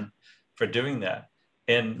reason for doing that.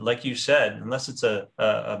 And like you said, unless it's a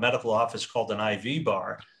medical office called an IV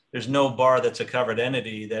bar, there's no bar that's a covered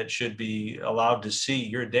entity that should be allowed to see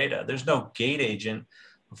your data. There's no gate agent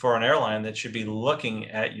for an airline that should be looking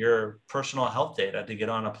at your personal health data to get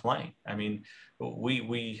on a plane. I mean,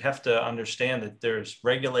 we have to understand that there's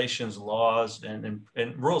regulations, laws, and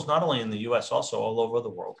rules, not only in the US, also all over the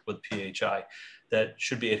world with PHI that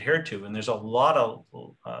should be adhered to. And there's a lot of,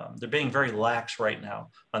 they're being very lax right now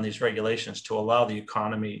on these regulations to allow the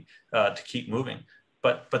economy to keep moving.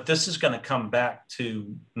 But this is going to come back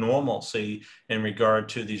to normalcy in regard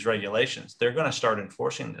to these regulations. They're going to start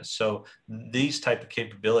enforcing this. So these type of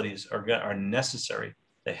capabilities are necessary.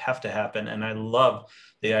 They have to happen. And I love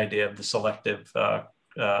the idea of the selective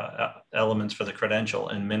elements for the credential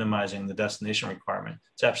and minimizing the destination requirement.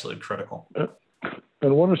 It's absolutely critical.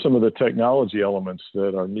 And what are some of the technology elements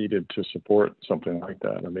that are needed to support something like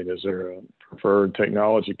that? I mean, is there a preferred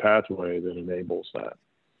technology pathway that enables that?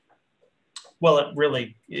 Well,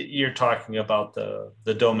 you're talking about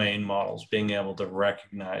the domain models, being able to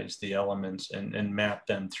recognize the elements and map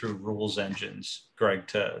them through rules engines, Greg,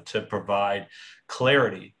 to provide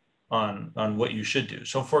clarity on what you should do.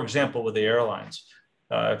 So, for example, with the airlines,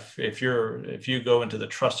 if you go into the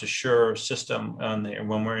Trust Assure system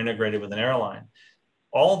when we're integrated with an airline,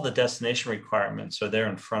 all the destination requirements are there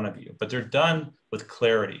in front of you, but they're done with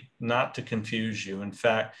clarity, not to confuse you. In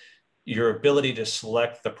fact, your ability to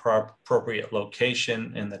select the appropriate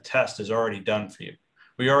location in the test is already done for you.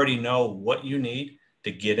 We already know what you need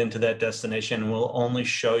to get into that destination, and we'll only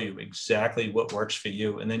show you exactly what works for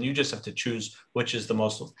you. And then you just have to choose which is the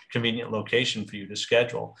most convenient location for you to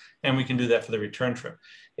schedule. And we can do that for the return trip.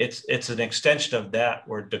 It's an extension of that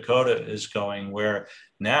where Dakota is going, where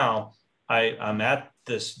now I'm at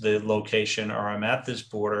the location, or I'm at this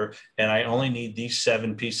border, and I only need these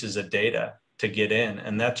 7 pieces of data to get in.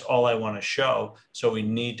 And that's all I want to show. So we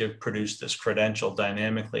need to produce this credential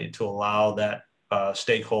dynamically to allow that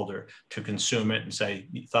stakeholder to consume it and say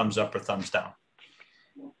thumbs up or thumbs down.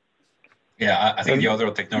 Yeah, I think the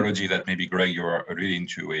other technology that maybe Greg you're alluding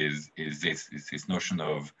to is this notion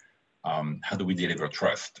of how do we deliver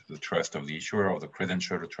trust, the trust of the issuer, of the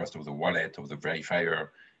credential, the trust of the wallet, of the verifier.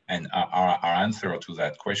 And our answer to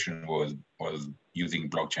that question was using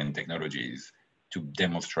blockchain technologies to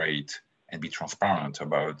demonstrate and be transparent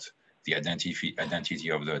about the identity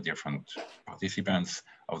of the different participants,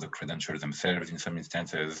 of the credentials themselves in some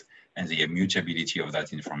instances, and the immutability of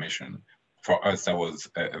that information. For us, that was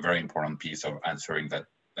a very important piece of answering that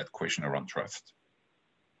question around trust.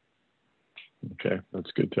 Okay,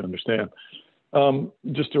 that's good to understand.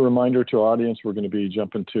 Just a reminder to our audience, we're going to be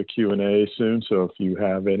jumping to Q&A soon. So if you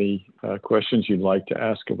have any questions you'd like to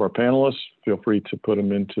ask of our panelists, feel free to put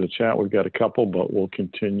them into the chat. We've got a couple, but we'll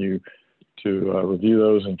continue to review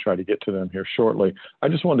those and try to get to them here shortly. I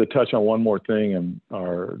just wanted to touch on one more thing in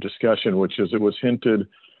our discussion, which is it was hinted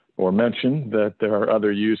or mentioned that there are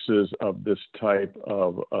other uses of this type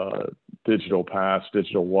of digital pass,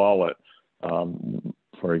 digital wallet.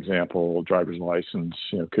 For example, driver's license,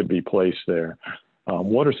 could be placed there.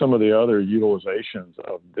 What are some of the other utilizations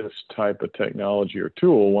of this type of technology or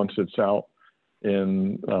tool once it's out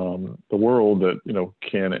in the world that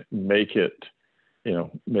can it make it,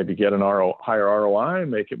 maybe get an higher ROI,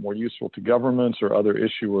 make it more useful to governments or other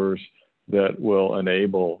issuers that will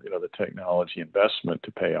enable the technology investment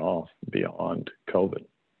to pay off beyond COVID?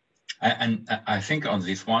 And I think on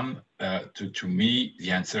this one, to me,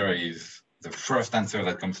 the answer is, the first answer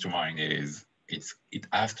that comes to mind is it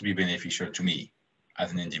has to be beneficial to me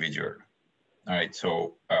as an individual. All right,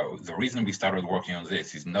 so the reason we started working on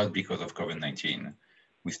this is not because of COVID-19.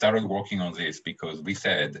 We started working on this because we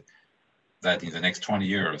said that in the next 20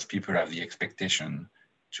 years, people have the expectation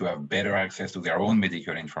to have better access to their own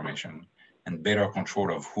medical information and better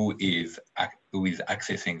control of who is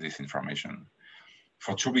accessing this information.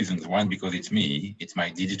 For 2 reasons. One, because it's me, it's my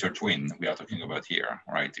digital twin we are talking about here,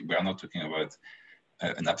 right? We are not talking about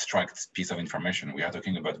an abstract piece of information. We are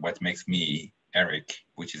talking about what makes me Eric,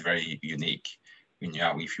 which is very unique.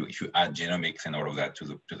 If you add genomics and all of that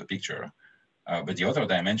to the picture. But the other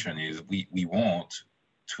dimension is we want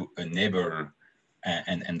to enable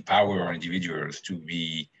and empower our individuals to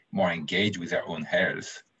be more engaged with their own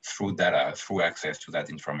health through data, through access to that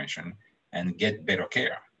information, and get better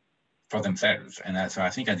care for themselves. And so I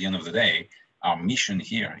think at the end of the day, our mission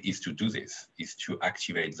here is to do this, is to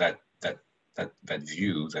activate that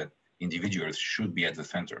view that individuals should be at the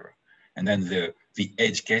center. And then the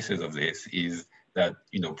edge cases of this is that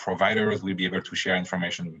providers will be able to share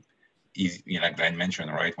information. Like Glenn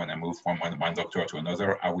mentioned, right? When I move from one doctor to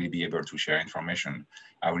another, I will be able to share information.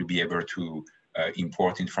 I will be able to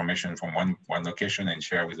import information from one location and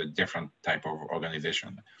share with a different type of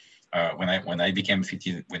organization. When I became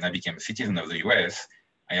a citizen of the U.S.,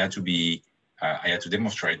 I had to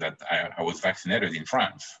demonstrate that I was vaccinated in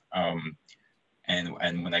France.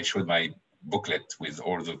 And when I showed my booklet with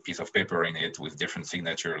all the piece of paper in it with different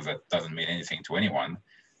signatures that doesn't mean anything to anyone,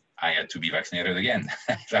 I had to be vaccinated again.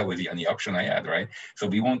 That was the only option I had, right? So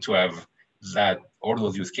we want to have all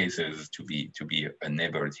those use cases to be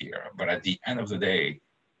enabled here. But at the end of the day,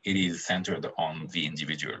 it is centered on the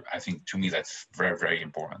individual. I think to me that's very, very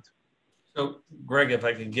important. So Greg, if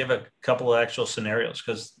I could give a couple of actual scenarios,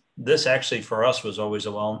 because this actually for us was always a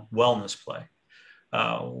wellness play.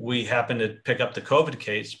 We happened to pick up the COVID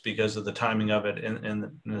case because of the timing of it and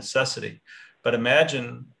the necessity. But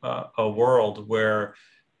imagine a world where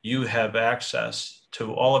you have access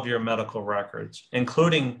to all of your medical records,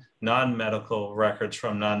 including non-medical records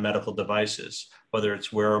from non-medical devices, whether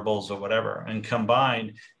it's wearables or whatever, and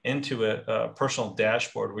combined into a personal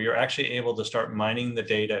dashboard where you're actually able to start mining the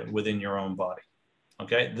data within your own body.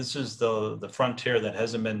 Okay, this is the frontier that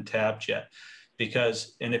hasn't been tapped yet.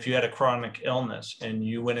 And if you had a chronic illness and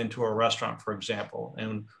you went into a restaurant, for example,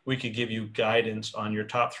 and we could give you guidance on your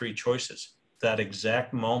top 3 choices, that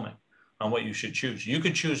exact moment on what you should choose. You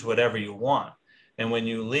could choose whatever you want, And when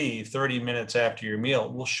you leave 30 minutes after your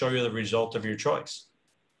meal, we'll show you the result of your choice,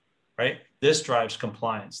 right? This drives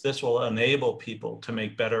compliance. This will enable people to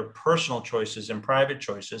make better personal choices and private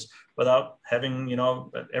choices without having, you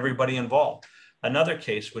know, everybody involved. Another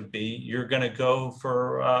case would be you're going to go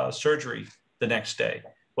for surgery the next day.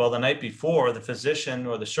 Well, the night before, the physician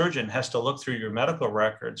or the surgeon has to look through your medical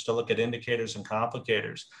records to look at indicators and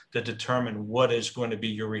complicators to determine what is going to be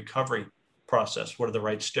your recovery process. What are the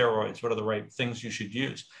right steroids? What are the right things you should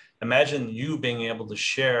use? Imagine you being able to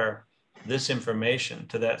share this information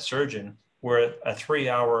to that surgeon, where a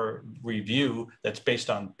 3-hour review that's based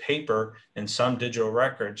on paper and some digital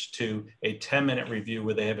records to a 10-minute review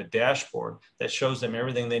where they have a dashboard that shows them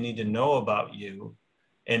everything they need to know about you,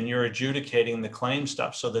 and you're adjudicating the claim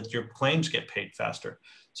stuff so that your claims get paid faster.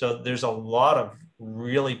 So there's a lot of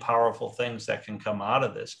really powerful things that can come out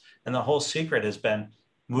of this. And the whole secret has been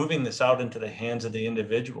moving this out into the hands of the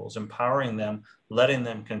individuals, empowering them, letting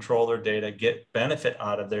them control their data, get benefit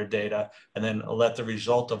out of their data, and then let the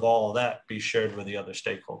result of all of that be shared with the other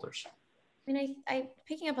stakeholders. I mean, I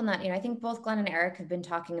picking up on that, you know, I think both Glenn and Eric have been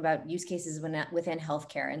talking about use cases within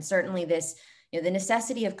healthcare, and certainly this, you know, the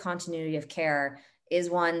necessity of continuity of care is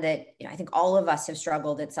one that, you know, I think all of us have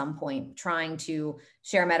struggled at some point trying to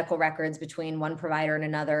share medical records between one provider and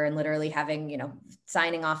another, and literally having, you know,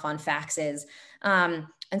 signing off on faxes.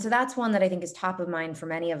 And so that's one that I think is top of mind for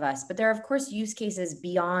many of us. But there are, of course, use cases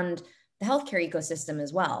beyond the healthcare ecosystem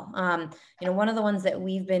as well. You know, one of the ones that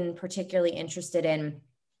we've been particularly interested in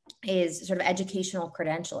is sort of educational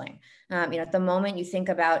credentialing. You know, at the moment you think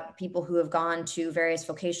about people who have gone to various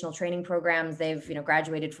vocational training programs, they've, you know,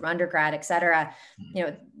 graduated from undergrad, et cetera. You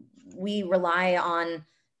know, we rely on,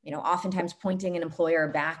 you know, oftentimes pointing an employer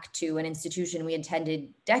back to an institution we attended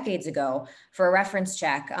decades ago for a reference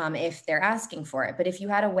check if they're asking for it. But if you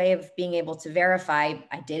had a way of being able to verify,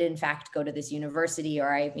 I did in fact go to this university,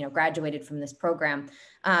 or I, you know, graduated from this program,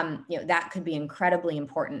 you know, that could be incredibly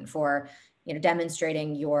important for, you know,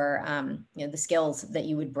 demonstrating your, you know, the skills that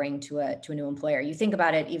you would bring to a new employer. You think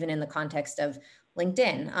about it even in the context of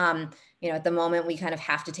LinkedIn. You know, at the moment, we kind of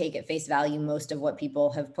have to take at face value most of what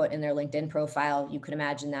people have put in their LinkedIn profile. You could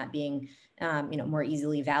imagine that being, you know, more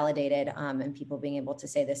easily validated, and people being able to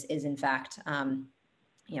say this is in fact,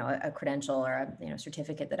 you know, a credential or a, you know,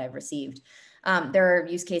 certificate that I've received. There are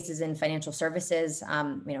use cases in financial services.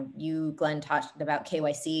 You know, you, Glenn, talked about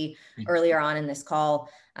KYC earlier on in this call.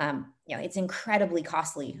 You know, it's incredibly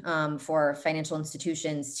costly for financial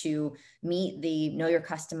institutions to meet the know your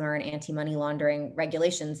customer and anti-money laundering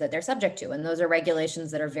regulations that they're subject to. And those are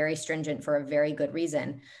regulations that are very stringent for a very good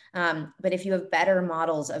reason. But if you have better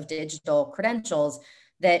models of digital credentials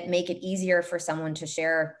that make it easier for someone to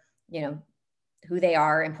share, you know, who they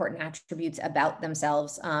are, important attributes about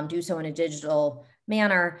themselves, do so in a digital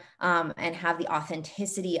manner, and have the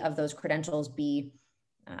authenticity of those credentials be,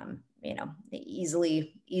 you know,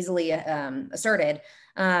 easily asserted,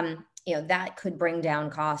 you know, that could bring down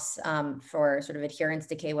costs for sort of adherence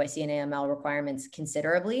to KYC and AML requirements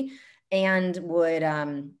considerably, and would,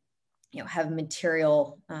 you know, have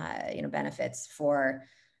material, you know, benefits for,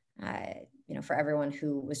 you know, for everyone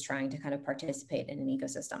who was trying to kind of participate in an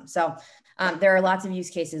ecosystem. So there are lots of use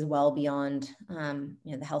cases well beyond,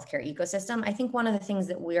 you know, the healthcare ecosystem. I think one of the things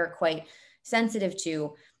that we are quite sensitive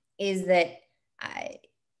to is that,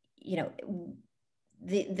 you know,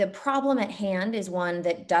 the problem at hand is one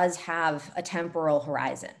that does have a temporal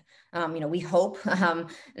horizon. You know, we hope that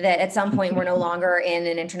at some point we're no longer in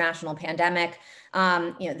an international pandemic, you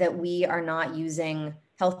know, that we are not using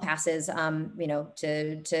health passes, you know,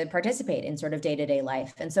 to participate in sort of day-to-day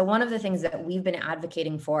life. And so one of the things that we've been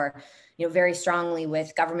advocating for, you know, very strongly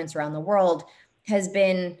with governments around the world has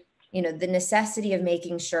been, you know, the necessity of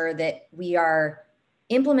making sure that we are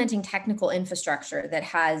implementing technical infrastructure that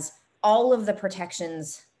has all of the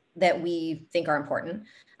protections that we think are important,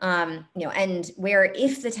 you know, and where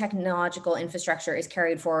if the technological infrastructure is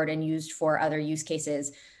carried forward and used for other use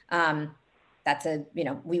cases, that's a, you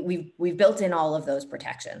know, we've built in all of those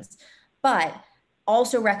protections, but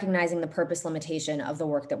also recognizing the purpose limitation of the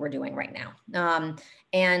work that we're doing right now.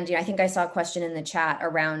 And you know, I think I saw a question in the chat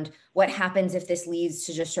around what happens if this leads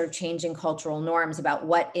to just sort of changing cultural norms about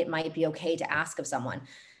what it might be okay to ask of someone.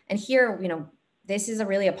 And here, you know, this is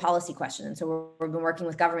really a policy question. And so we've been working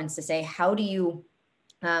with governments to say, how do you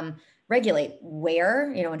regulate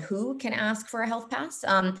where, you know, and who can ask for a health pass?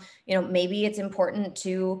 You know, maybe it's important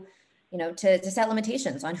to, you know, to set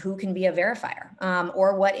limitations on who can be a verifier,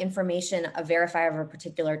 or what information a verifier of a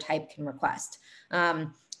particular type can request.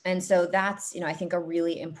 And so that's, you know, I think a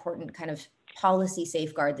really important kind of policy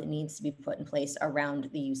safeguard that needs to be put in place around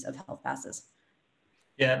the use of health passes.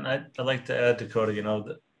 Yeah, and I'd like to add, Dakota,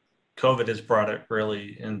 that COVID has brought it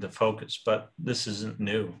really into focus, but this isn't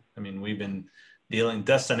new. I mean, we've been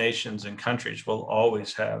destinations and countries will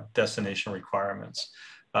always have destination requirements.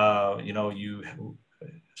 Some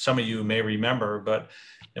of you may remember, but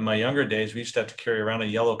in my younger days, we used to have to carry around a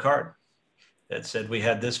yellow card that said we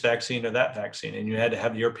had this vaccine or that vaccine, and you had to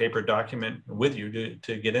have your paper document with you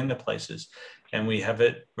to get into places. And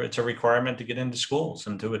it's a requirement to get into schools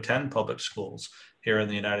and to attend public schools here in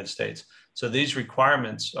the United States. So these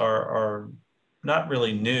requirements are not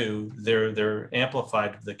really new. They're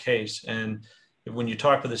amplified to the case. And when you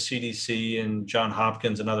talk with the CDC and John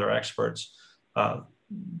Hopkins and other experts,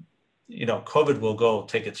 COVID will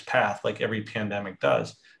take its path like every pandemic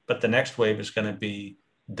does. But the next wave is going to be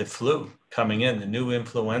the flu coming in, the new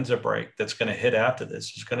influenza break that's going to hit after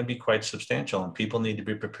this is going to be quite substantial, and people need to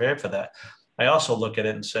be prepared for that. I also look at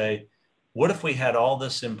it and say, what if we had all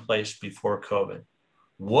this in place before COVID?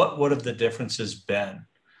 What would have the differences been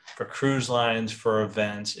for cruise lines, for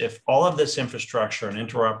events, if all of this infrastructure and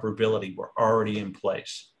interoperability were already in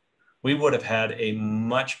place? We would have had a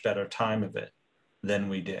much better time of it than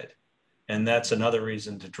we did. And that's another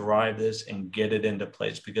reason to drive this and get it into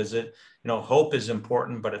place, because hope is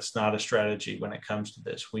important, but it's not a strategy when it comes to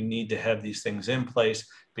this. We need to have these things in place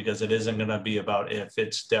because it isn't going to be about if,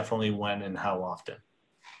 it's definitely when and how often.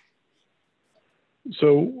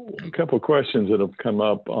 So a couple of questions that have come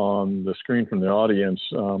up on the screen from the audience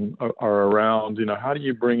are around, how do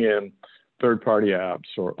you bring in third-party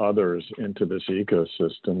apps or others into this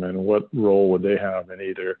ecosystem, and what role would they have in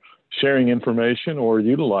either sharing information or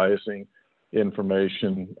utilizing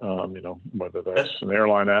information, whether that's an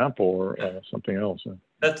airline app or something else?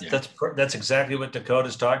 That's exactly what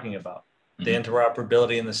Dakota's talking about. The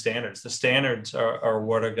interoperability and the standards. The standards are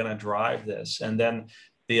what are going to drive this. And then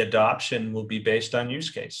the adoption will be based on use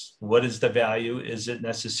case. What is the value? Is it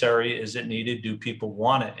necessary? Is it needed? Do people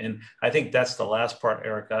want it? And I think that's the last part,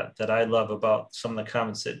 Erica, that I love about some of the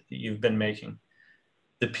comments that you've been making.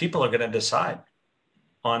 The people are going to decide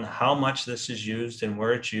on how much this is used and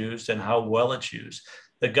where it's used and how well it's used.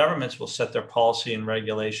 The governments will set their policy and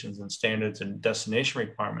regulations and standards and destination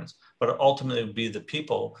requirements, but ultimately it will be the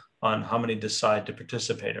people on how many decide to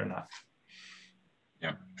participate or not.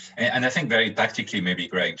 Yeah, and I think very tactically, maybe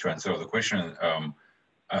Greg, to answer the question,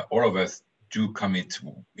 all of us do commit,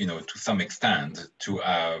 to some extent, to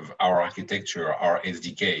have our architecture, our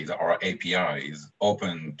SDKs, our APIs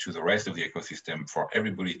open to the rest of the ecosystem for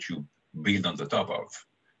everybody to build on the top of,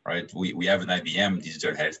 right? We have an IBM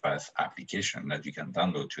Digital Health Pass application that you can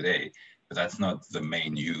download today, but that's not the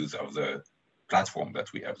main use of the platform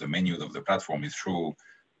that we have. The main use of the platform is through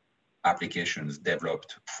applications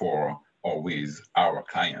developed for or with our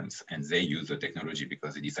clients, and they use the technology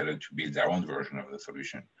because they decided to build their own version of the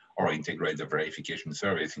solution or integrate the verification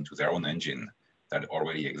service into their own engine that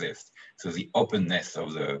already exists. So the openness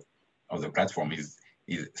of the platform is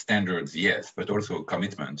standards, yes, but also a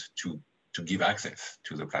commitment to give access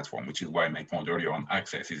to the platform, which is why my point earlier on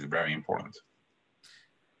access is very important.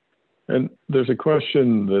 And there's a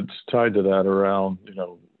question that's tied to that around,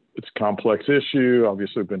 it's a complex issue.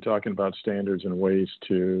 Obviously, we've been talking about standards and ways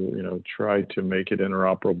to, try to make it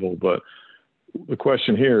interoperable. But the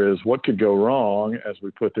question here is, what could go wrong as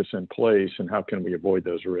we put this in place, and how can we avoid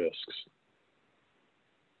those risks?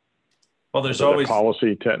 Well, there's always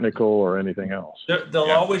policy, technical, or anything else.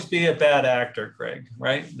 There'll always be a bad actor, Greg,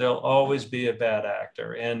 right? There'll always be a bad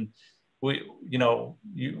actor. And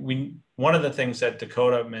one of the things that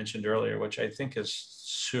Dakota mentioned earlier, which I think is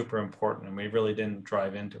super important, and we really didn't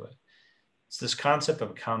drive into it, it's this concept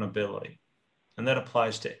of accountability. And that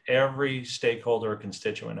applies to every stakeholder or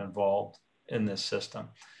constituent involved in this system.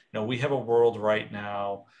 We have a world right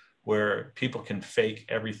now where people can fake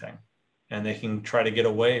everything and they can try to get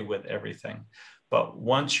away with everything. But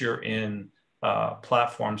once you're in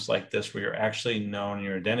platforms like this, where you're actually known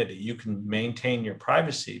your identity, you can maintain your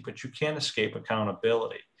privacy, but you can't escape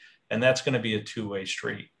accountability. And that's going to be a two-way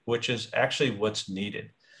street, which is actually what's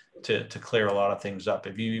needed to clear a lot of things up.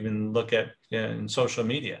 If you even look at in social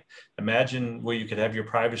media, imagine where you could have your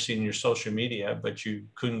privacy in your social media, but you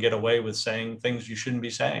couldn't get away with saying things you shouldn't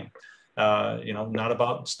be saying.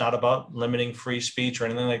 It's not about limiting free speech or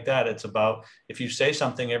anything like that. It's about, if you say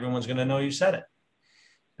something, everyone's going to know you said it.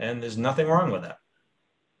 And there's nothing wrong with that.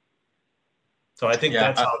 So I think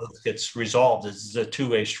that's how this gets resolved. It's a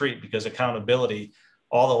two-way street, because accountability,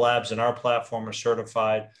 all the labs in our platform are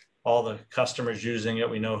certified, all the customers using it,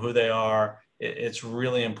 we know who they are. It's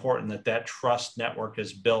really important that trust network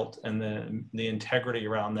is built and the integrity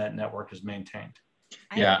around that network is maintained.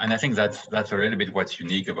 Yeah, and I think that's a little bit what's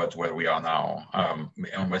unique about where we are now.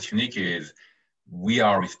 And what's unique is we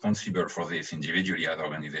are responsible for this individually as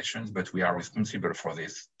organizations, but we are responsible for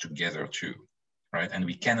this together too, right? And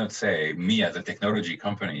we cannot say, me as a technology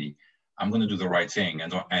company, I'm going to do the right thing,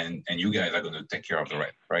 and you guys are going to take care of the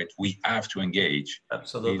rest, right? We have to engage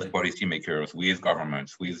with policymakers, with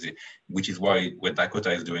governments, which is why what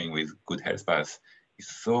Dakota is doing with Good Health Pass is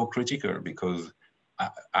so critical, because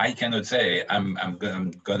I cannot say, I'm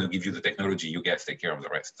going to give you the technology, you guys take care of the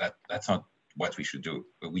rest. That's not what we should do.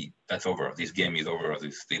 That's over. This game is over.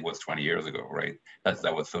 This was 20 years ago, right?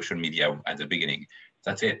 That was social media at the beginning.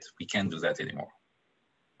 That's it. We can't do that anymore.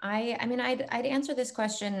 I mean, I'd answer this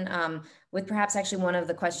question with perhaps actually one of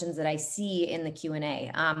the questions that I see in the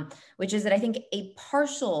Q&A, which is that I think a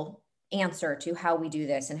partial answer to how we do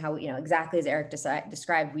this and how, exactly as Eric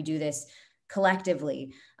described, we do this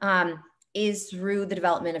collectively, is through the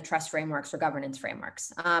development of trust frameworks or governance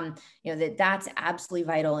frameworks. That's absolutely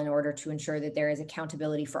vital in order to ensure that there is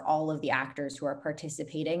accountability for all of the actors who are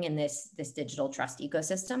participating in this digital trust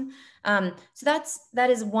ecosystem. So that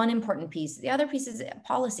is one important piece. The other piece is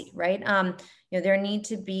policy, right? There need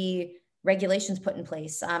to be regulations put in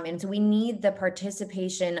place. And so we need the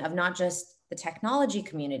participation of not just the technology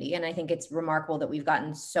community. And I think it's remarkable that we've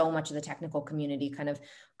gotten so much of the technical community kind of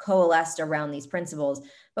coalesced around these principles,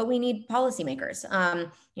 but we need policymakers,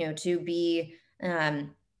 to be,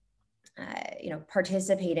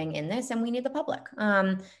 participating in this, and we need the public.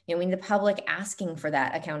 We need the public asking for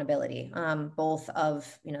that accountability, both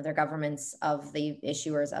of, their governments, of the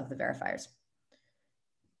issuers, of the verifiers.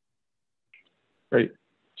 Great.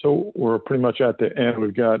 So we're pretty much at the end.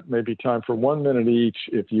 We've got maybe time for 1 minute each.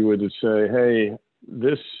 If you would say, hey,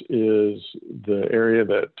 this is the area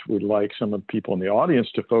that we'd like some of the people in the audience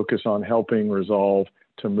to focus on helping resolve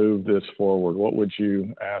to move this forward, what would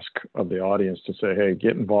you ask of the audience to say, hey,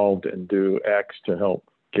 get involved and do X to help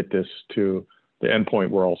get this to the endpoint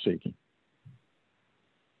we're all seeking?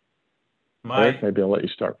 Eric, maybe I'll let you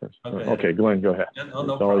start first. Okay, Glenn, go ahead. No it's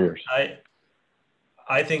all problem. yours.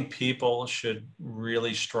 I think people should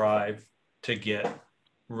really strive to get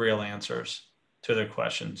real answers to their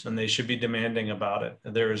questions, and they should be demanding about it.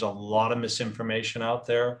 There is a lot of misinformation out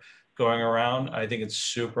there going around. I think it's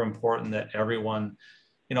super important that everyone,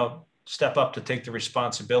 step up to take the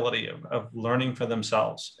responsibility of learning for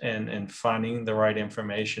themselves and finding the right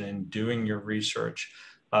information and doing your research.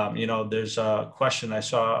 There's a question I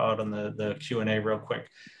saw out on the Q&A real quick,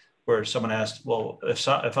 where someone asked, well,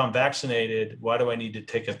 if I'm vaccinated, why do I need to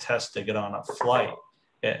take a test to get on a flight?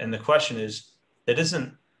 And the question is, it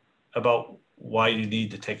isn't about why you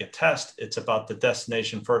need to take a test. It's about the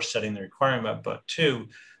destination first, setting the requirement, but two,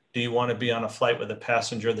 do you want to be on a flight with a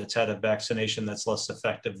passenger that's had a vaccination that's less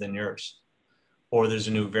effective than yours? Or there's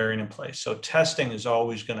a new variant in place. So testing is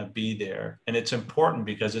always going to be there. And it's important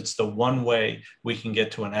because it's the one way we can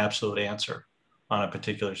get to an absolute answer on a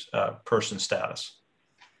particular person's status.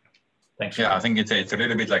 Thanks. Yeah, I think it's a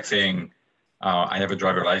little bit like saying, I have a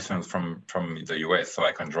driver license from the US, so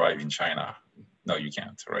I can drive in China. No, you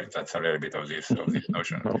can't, right? That's a little bit of this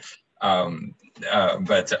notion. I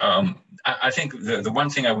think the one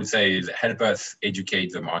thing I would say is help us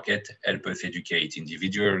educate the market, help us educate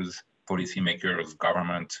individuals, policymakers,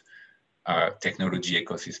 government, technology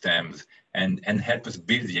ecosystems, and help us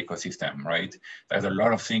build the ecosystem, right? There's a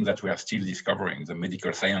lot of things that we are still discovering. The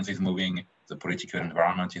medical science is moving, the political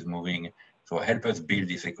environment is moving. So help us build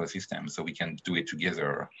this ecosystem so we can do it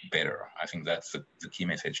together better. I think that's the key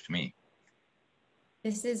message to me.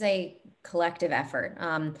 This is a collective effort,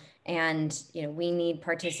 and we need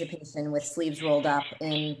participation with sleeves rolled up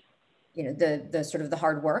in the sort of the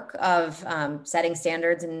hard work of setting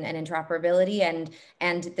standards and interoperability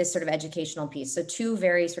and this sort of educational piece. So two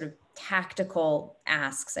very sort of tactical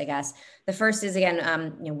asks, I guess. The first is,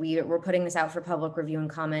 again, we're putting this out for public review and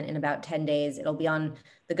comment in about 10 days. It'll be on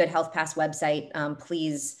the Good Health Pass website.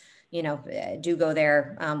 Please, do go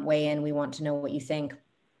there, weigh in. We want to know what you think.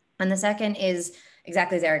 And the second is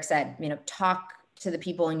exactly as Eric said, talk to the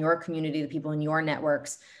people in your community, the people in your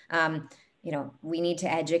networks. We need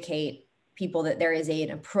to educate people that there is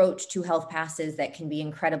an approach to health passes that can be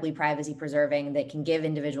incredibly privacy preserving, that can give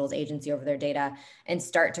individuals agency over their data, and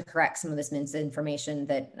start to correct some of this misinformation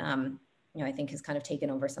that I think has kind of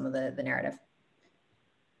taken over some of the narrative.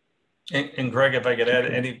 And Greg, if I could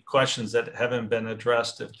add any questions that haven't been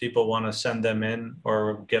addressed, if people want to send them in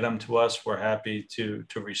or get them to us, we're happy to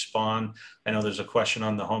respond. I know there's a question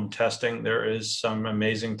on the home testing. There is some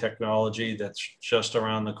amazing technology that's just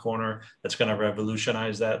around the corner that's going to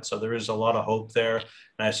revolutionize that. So there is a lot of hope there.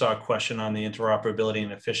 And I saw a question on the interoperability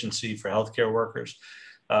and efficiency for healthcare workers.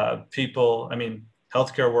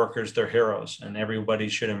 healthcare workers, they're heroes, and everybody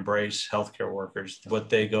should embrace healthcare workers. What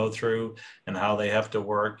they go through and how they have to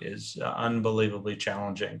work is unbelievably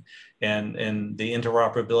challenging. And the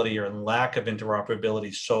interoperability or lack of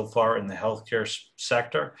interoperability so far in the healthcare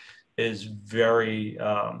sector is very,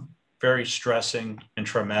 very stressing and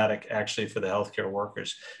traumatic actually for the healthcare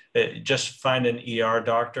workers. Just find an ER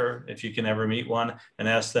doctor, if you can ever meet one, and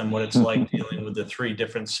ask them what it's like dealing with the 3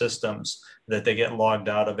 different systems that they get logged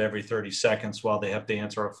out of every 30 seconds while they have to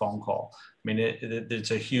answer a phone call. I mean,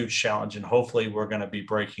 it's a huge challenge, and hopefully we're going to be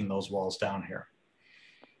breaking those walls down here.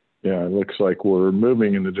 Yeah, it looks like we're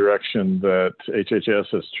moving in the direction that HHS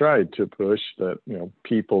has tried to push, that, you know,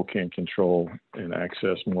 people can control and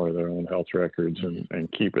access more of their own health records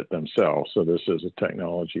and keep it themselves. So this is a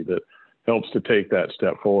technology that helps to take that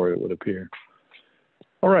step forward, it would appear.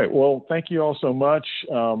 All right, well, thank you all so much.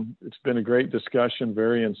 It's been a great discussion,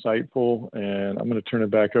 very insightful, and I'm going to turn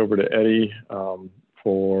it back over to Eddie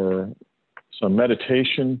for some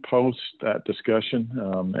meditation post that discussion,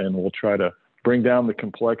 and we'll try to bring down the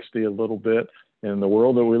complexity a little bit in the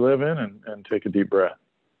world that we live in and take a deep breath.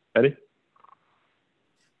 Eddie?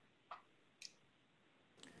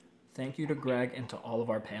 Thank you to Greg and to all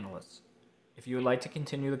of our panelists. If you would like to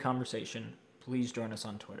continue the conversation, please join us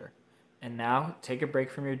on Twitter. And now, take a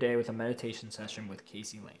break from your day with a meditation session with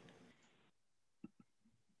Casey Lane.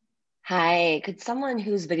 Hi, could someone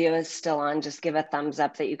whose video is still on just give a thumbs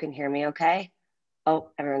up that you can hear me okay? Oh,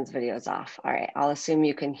 everyone's video is off. All right, I'll assume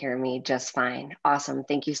you can hear me just fine. Awesome,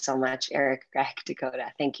 thank you so much, Eric, Greg,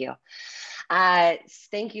 Dakota, thank you.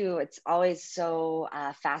 Thank you, it's always so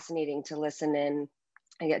fascinating to listen in.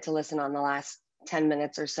 I get to listen on the last 10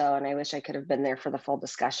 minutes or so, and I wish I could have been there for the full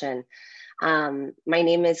discussion. My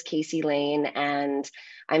name is Casey Lane, and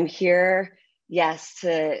I'm here, yes,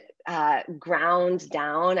 to ground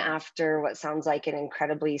down after what sounds like an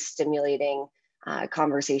incredibly stimulating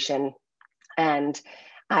conversation. And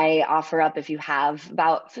I offer up, if you have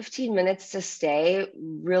about 15 minutes to stay,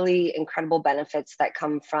 really incredible benefits that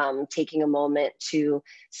come from taking a moment to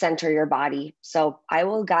center your body. So I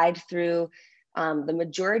will guide through the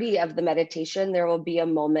majority of the meditation. There will be a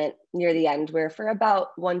moment near the end where for about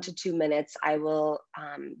 1 to 2 minutes, I will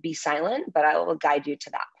be silent, but I will guide you to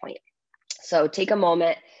that point. So take a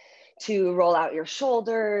moment to roll out your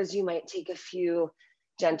shoulders. You might take a few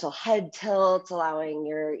gentle head tilts, allowing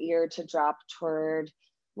your ear to drop toward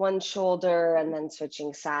one shoulder and then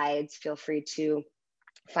switching sides. Feel free to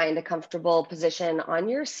find a comfortable position on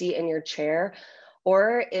your seat in your chair,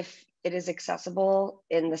 or if it is accessible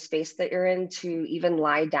in the space that you're in, to even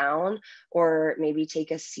lie down or maybe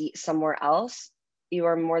take a seat somewhere else. You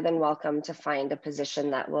are more than welcome to find a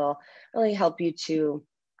position that will really help you to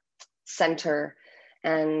center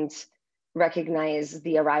and recognize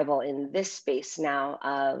the arrival in this space now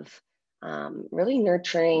of really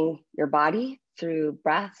nurturing your body through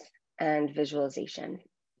breath and visualization.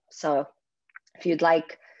 So if you'd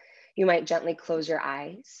like, you might gently close your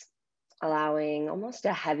eyes, allowing almost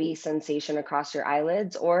a heavy sensation across your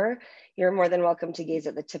eyelids, or you're more than welcome to gaze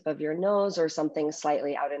at the tip of your nose or something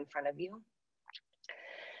slightly out in front of you.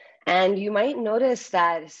 And you might notice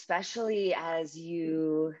that, especially as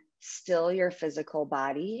you still your physical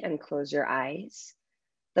body and close your eyes,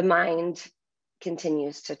 the mind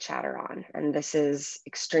continues to chatter on. And this is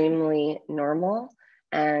extremely normal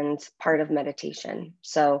and part of meditation.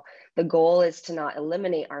 So the goal is to not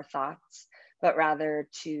eliminate our thoughts, but rather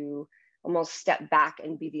to almost step back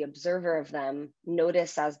and be the observer of them,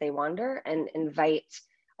 notice as they wander, and invite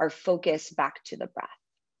our focus back to the breath.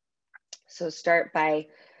 So start by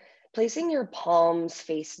placing your palms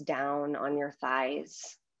face down on your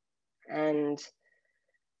thighs. And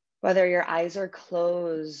whether your eyes are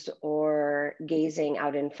closed or gazing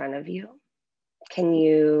out in front of you, can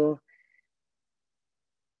you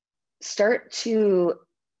start to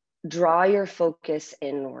draw your focus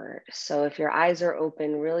inward? So if your eyes are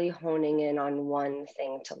open, really honing in on one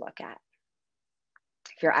thing to look at.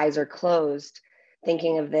 If your eyes are closed,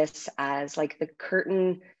 thinking of this as like the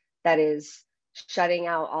curtain that is shutting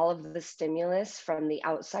out all of the stimulus from the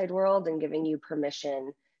outside world and giving you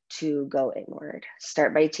permission to go inward.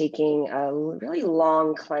 Start by taking a really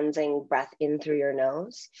long cleansing breath in through your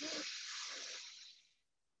nose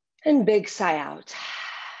and big sigh out.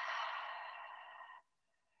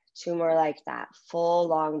 2 more like that. Full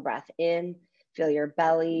long breath in. Feel your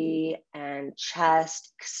belly and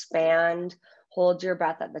chest expand. Hold your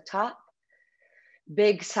breath at the top.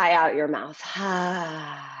 Big sigh out your mouth.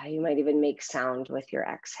 You might even make sound with your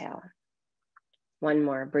exhale. 1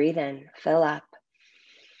 more. Breathe in. Fill up.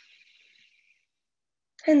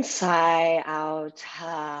 And sigh out.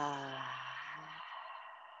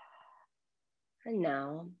 And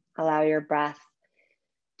now allow your breath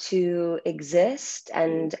to exist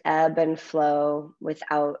and ebb and flow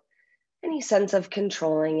without any sense of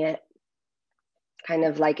controlling it, kind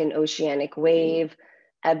of like an oceanic wave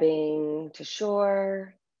ebbing to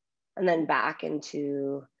shore and then back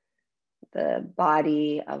into the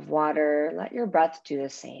body of water. Let your breath do the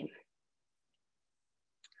same.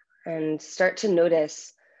 And start to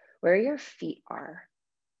notice where your feet are.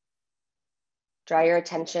 Draw your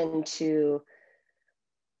attention to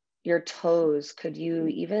your toes. Could you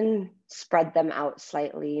even spread them out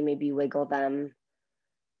slightly, maybe wiggle them?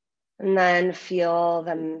 And then feel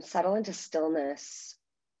them settle into stillness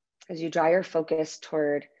as you draw your focus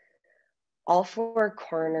toward all four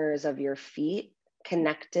corners of your feet,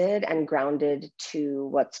 connected and grounded to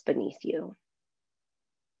what's beneath you.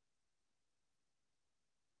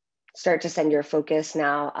 Start to send your focus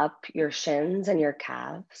now up your shins and your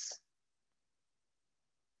calves.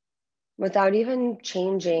 Without even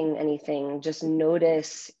changing anything, just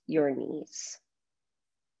notice your knees.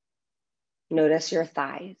 Notice your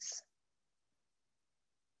thighs.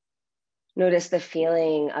 Notice the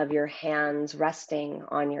feeling of your hands resting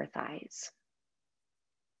on your thighs.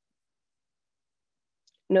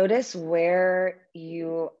 Notice where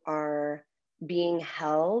you are being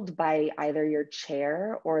held by either your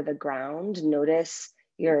chair or the ground. Notice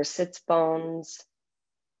your sits bones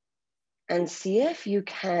and see if you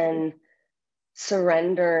can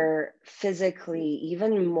surrender physically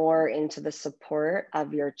even more into the support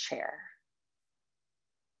of your chair.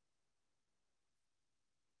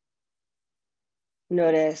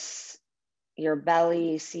 Notice your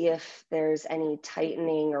belly, see if there's any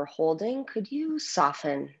tightening or holding. Could you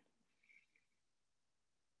soften?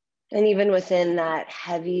 And even within that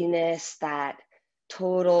heaviness, that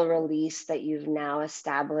total release that you've now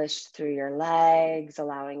established through your legs,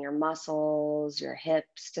 allowing your muscles, your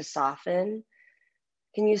hips to soften,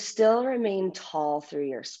 can you still remain tall through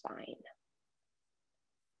your spine?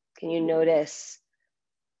 Can you notice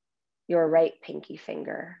your right pinky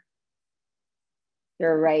finger,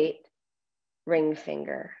 your right ring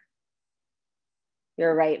finger,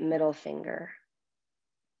 your right middle finger,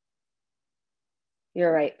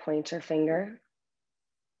 your right pointer finger,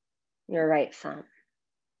 your right thumb,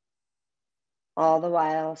 all the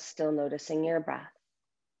while still noticing your breath.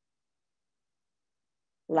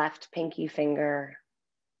 Left pinky finger,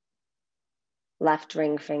 left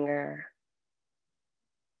ring finger,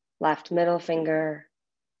 left middle finger,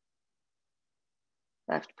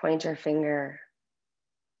 left pointer finger,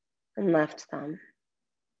 and left thumb.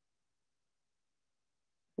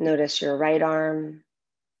 Notice your right arm,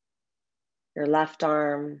 your left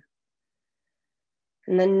arm,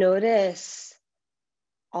 and then notice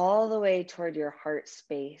all the way toward your heart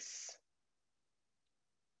space.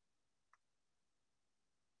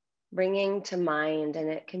 Bringing to mind, and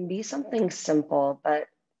it can be something simple, but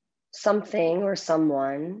something or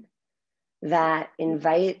someone that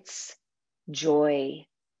invites joy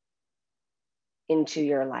into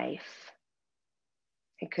your life.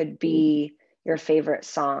 It could be your favorite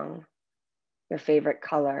song, your favorite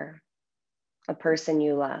color, a person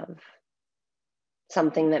you love,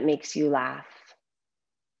 something that makes you laugh,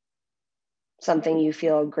 something you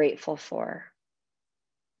feel grateful for.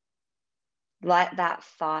 Let that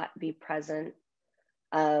thought be present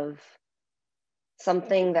of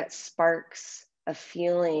something that sparks a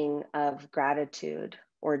feeling of gratitude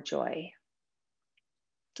or joy.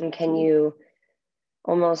 And can you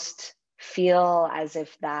almost feel as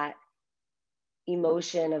if that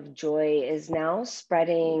emotion of joy is now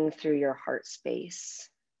spreading through your heart space?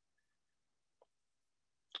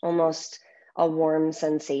 Almost a warm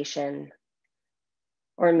sensation,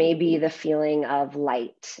 or maybe the feeling of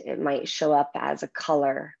light. It might show up as a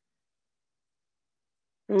color.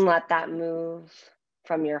 And let that move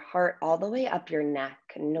from your heart all the way up your neck.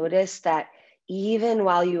 And notice that even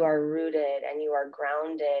while you are rooted and you are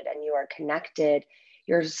grounded and you are connected,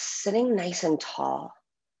 you're sitting nice and tall.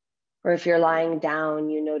 Or if you're lying down,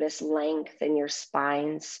 you notice length in your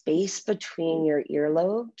spine, space between your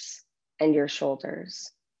earlobes and your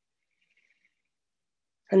shoulders.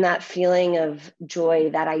 And that feeling of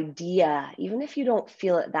joy, that idea, even if you don't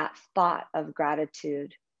feel it, that thought of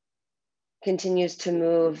gratitude continues to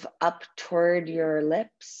move up toward your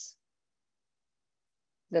lips,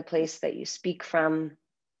 the place that you speak from,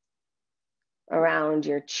 around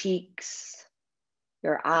your cheeks,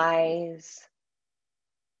 your eyes,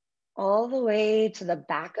 all the way to the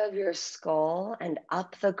back of your skull and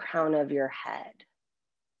up the crown of your head.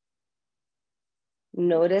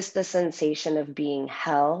 Notice the sensation of being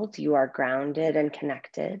held. You are grounded and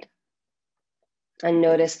connected. And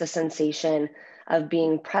notice the sensation of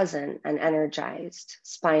being present and energized.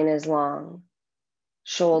 Spine is long,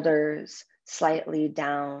 shoulders slightly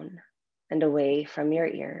down and away from your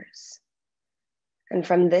ears. And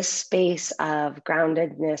from this space of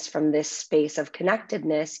groundedness, from this space of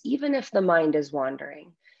connectedness, even if the mind is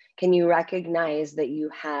wandering, can you recognize that you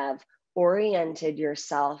have oriented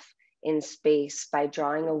yourself in space by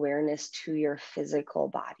drawing awareness to your physical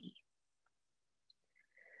body?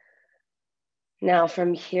 Now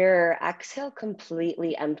from here, exhale,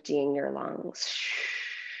 completely emptying your lungs.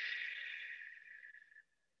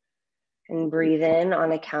 And breathe in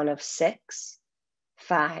on a count of 6,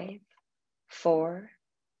 5, 4,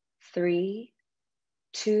 3,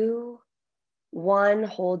 2, 1.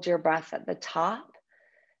 Hold your breath at the top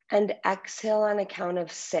and exhale on a count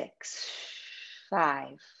of 6, 5,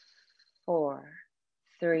 4,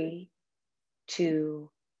 3, 2,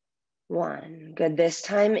 1. Good. This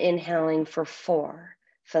time, inhaling for 4.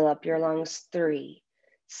 Fill up your lungs. 3.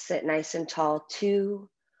 Sit nice and tall. 2,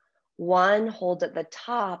 1. Hold at the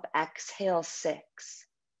top. Exhale. 6,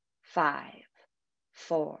 5,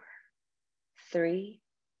 4, 3,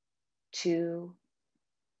 2,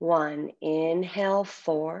 1. Inhale.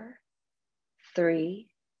 4, 3,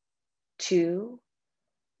 2,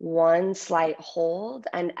 1. Slight hold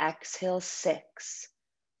and exhale. 6,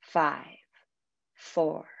 5,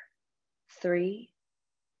 4, 3,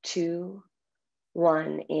 2,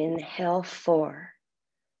 1. Inhale. 4,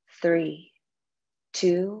 3,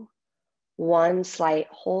 2, 1. Slight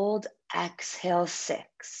hold. Exhale.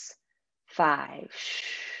 6, 5,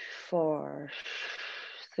 4,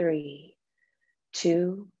 3,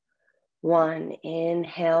 2, 1.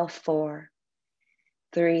 Inhale. 4,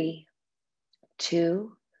 3,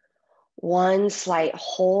 2, 1. Slight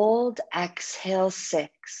hold. Exhale.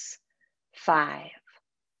 6, 5,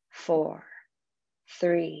 4,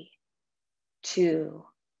 3, 2,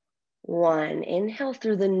 1. Inhale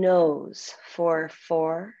through the nose for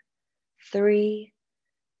 4, 3,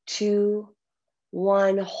 2,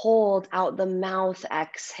 1. Hold out the mouth.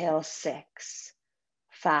 Exhale. 6,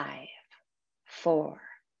 5, 4,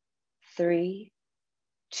 3,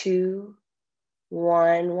 2,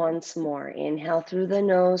 1. Once more. Inhale through the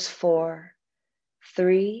nose. 4,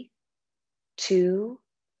 3, 2,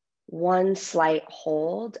 1. Slight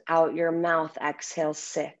hold out your mouth. Exhale.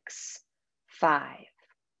 6, 5,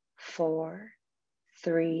 4,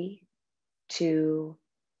 3, 2,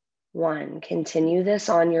 1. Continue this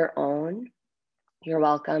on your own. You're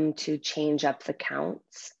welcome to change up the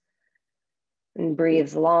counts and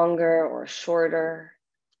breathe longer or shorter.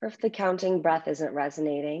 Or if the counting breath isn't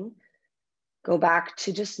resonating, go back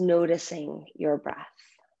to just noticing your breath.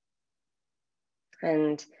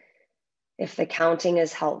 And if the counting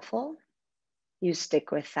is helpful, you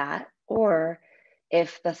stick with that. Or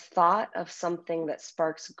if the thought of something that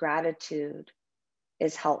sparks gratitude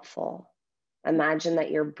is helpful, imagine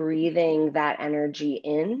that you're breathing that energy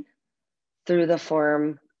in through the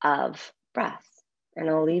form of breath. And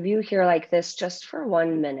I'll leave you here like this just for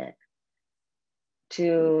 1 minute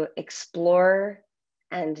to explore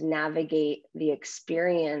and navigate the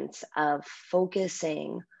experience of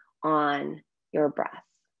focusing on your breath.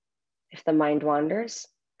 If the mind wanders,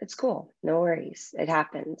 it's cool, no worries, it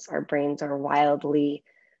happens. Our brains are wildly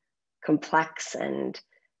complex and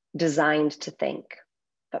designed to think,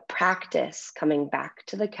 but practice coming back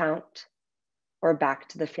to the count or back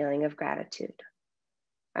to the feeling of gratitude.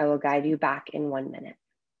 I will guide you back in 1 minute.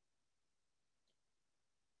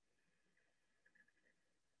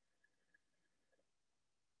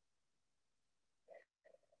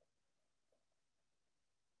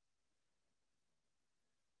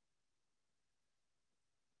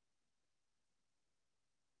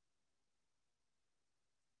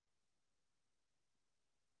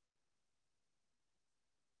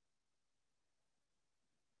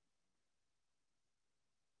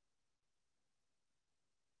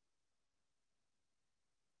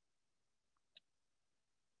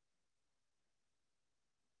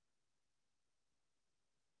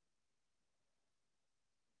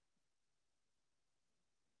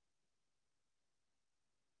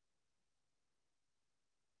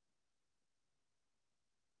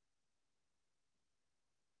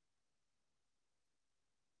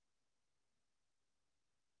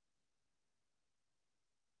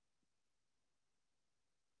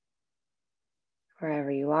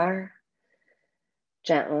 Wherever you are,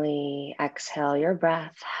 gently exhale your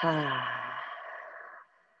breath.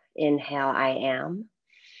 Inhale, I am.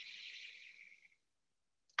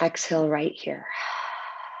 Exhale right here.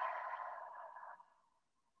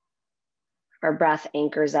 Our breath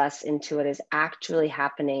anchors us into what is actually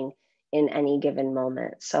happening in any given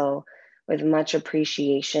moment. So with much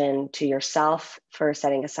appreciation to yourself for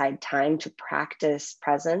setting aside time to practice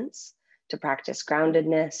presence, to practice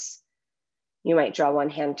groundedness. You might draw one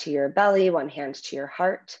hand to your belly, one hand to your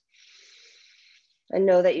heart. And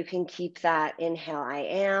know that you can keep that inhale, I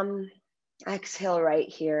am, exhale right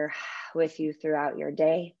here with you throughout your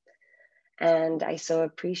day. And I so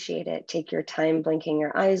appreciate it. Take your time blinking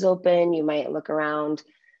your eyes open. You might look around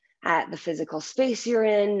at the physical space you're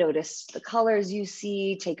in, notice the colors you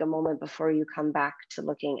see, take a moment before you come back to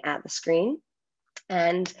looking at the screen.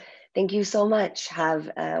 And thank you so much. Have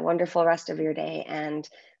a wonderful rest of your day, and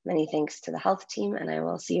many thanks to the health team, and I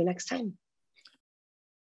will see you next time.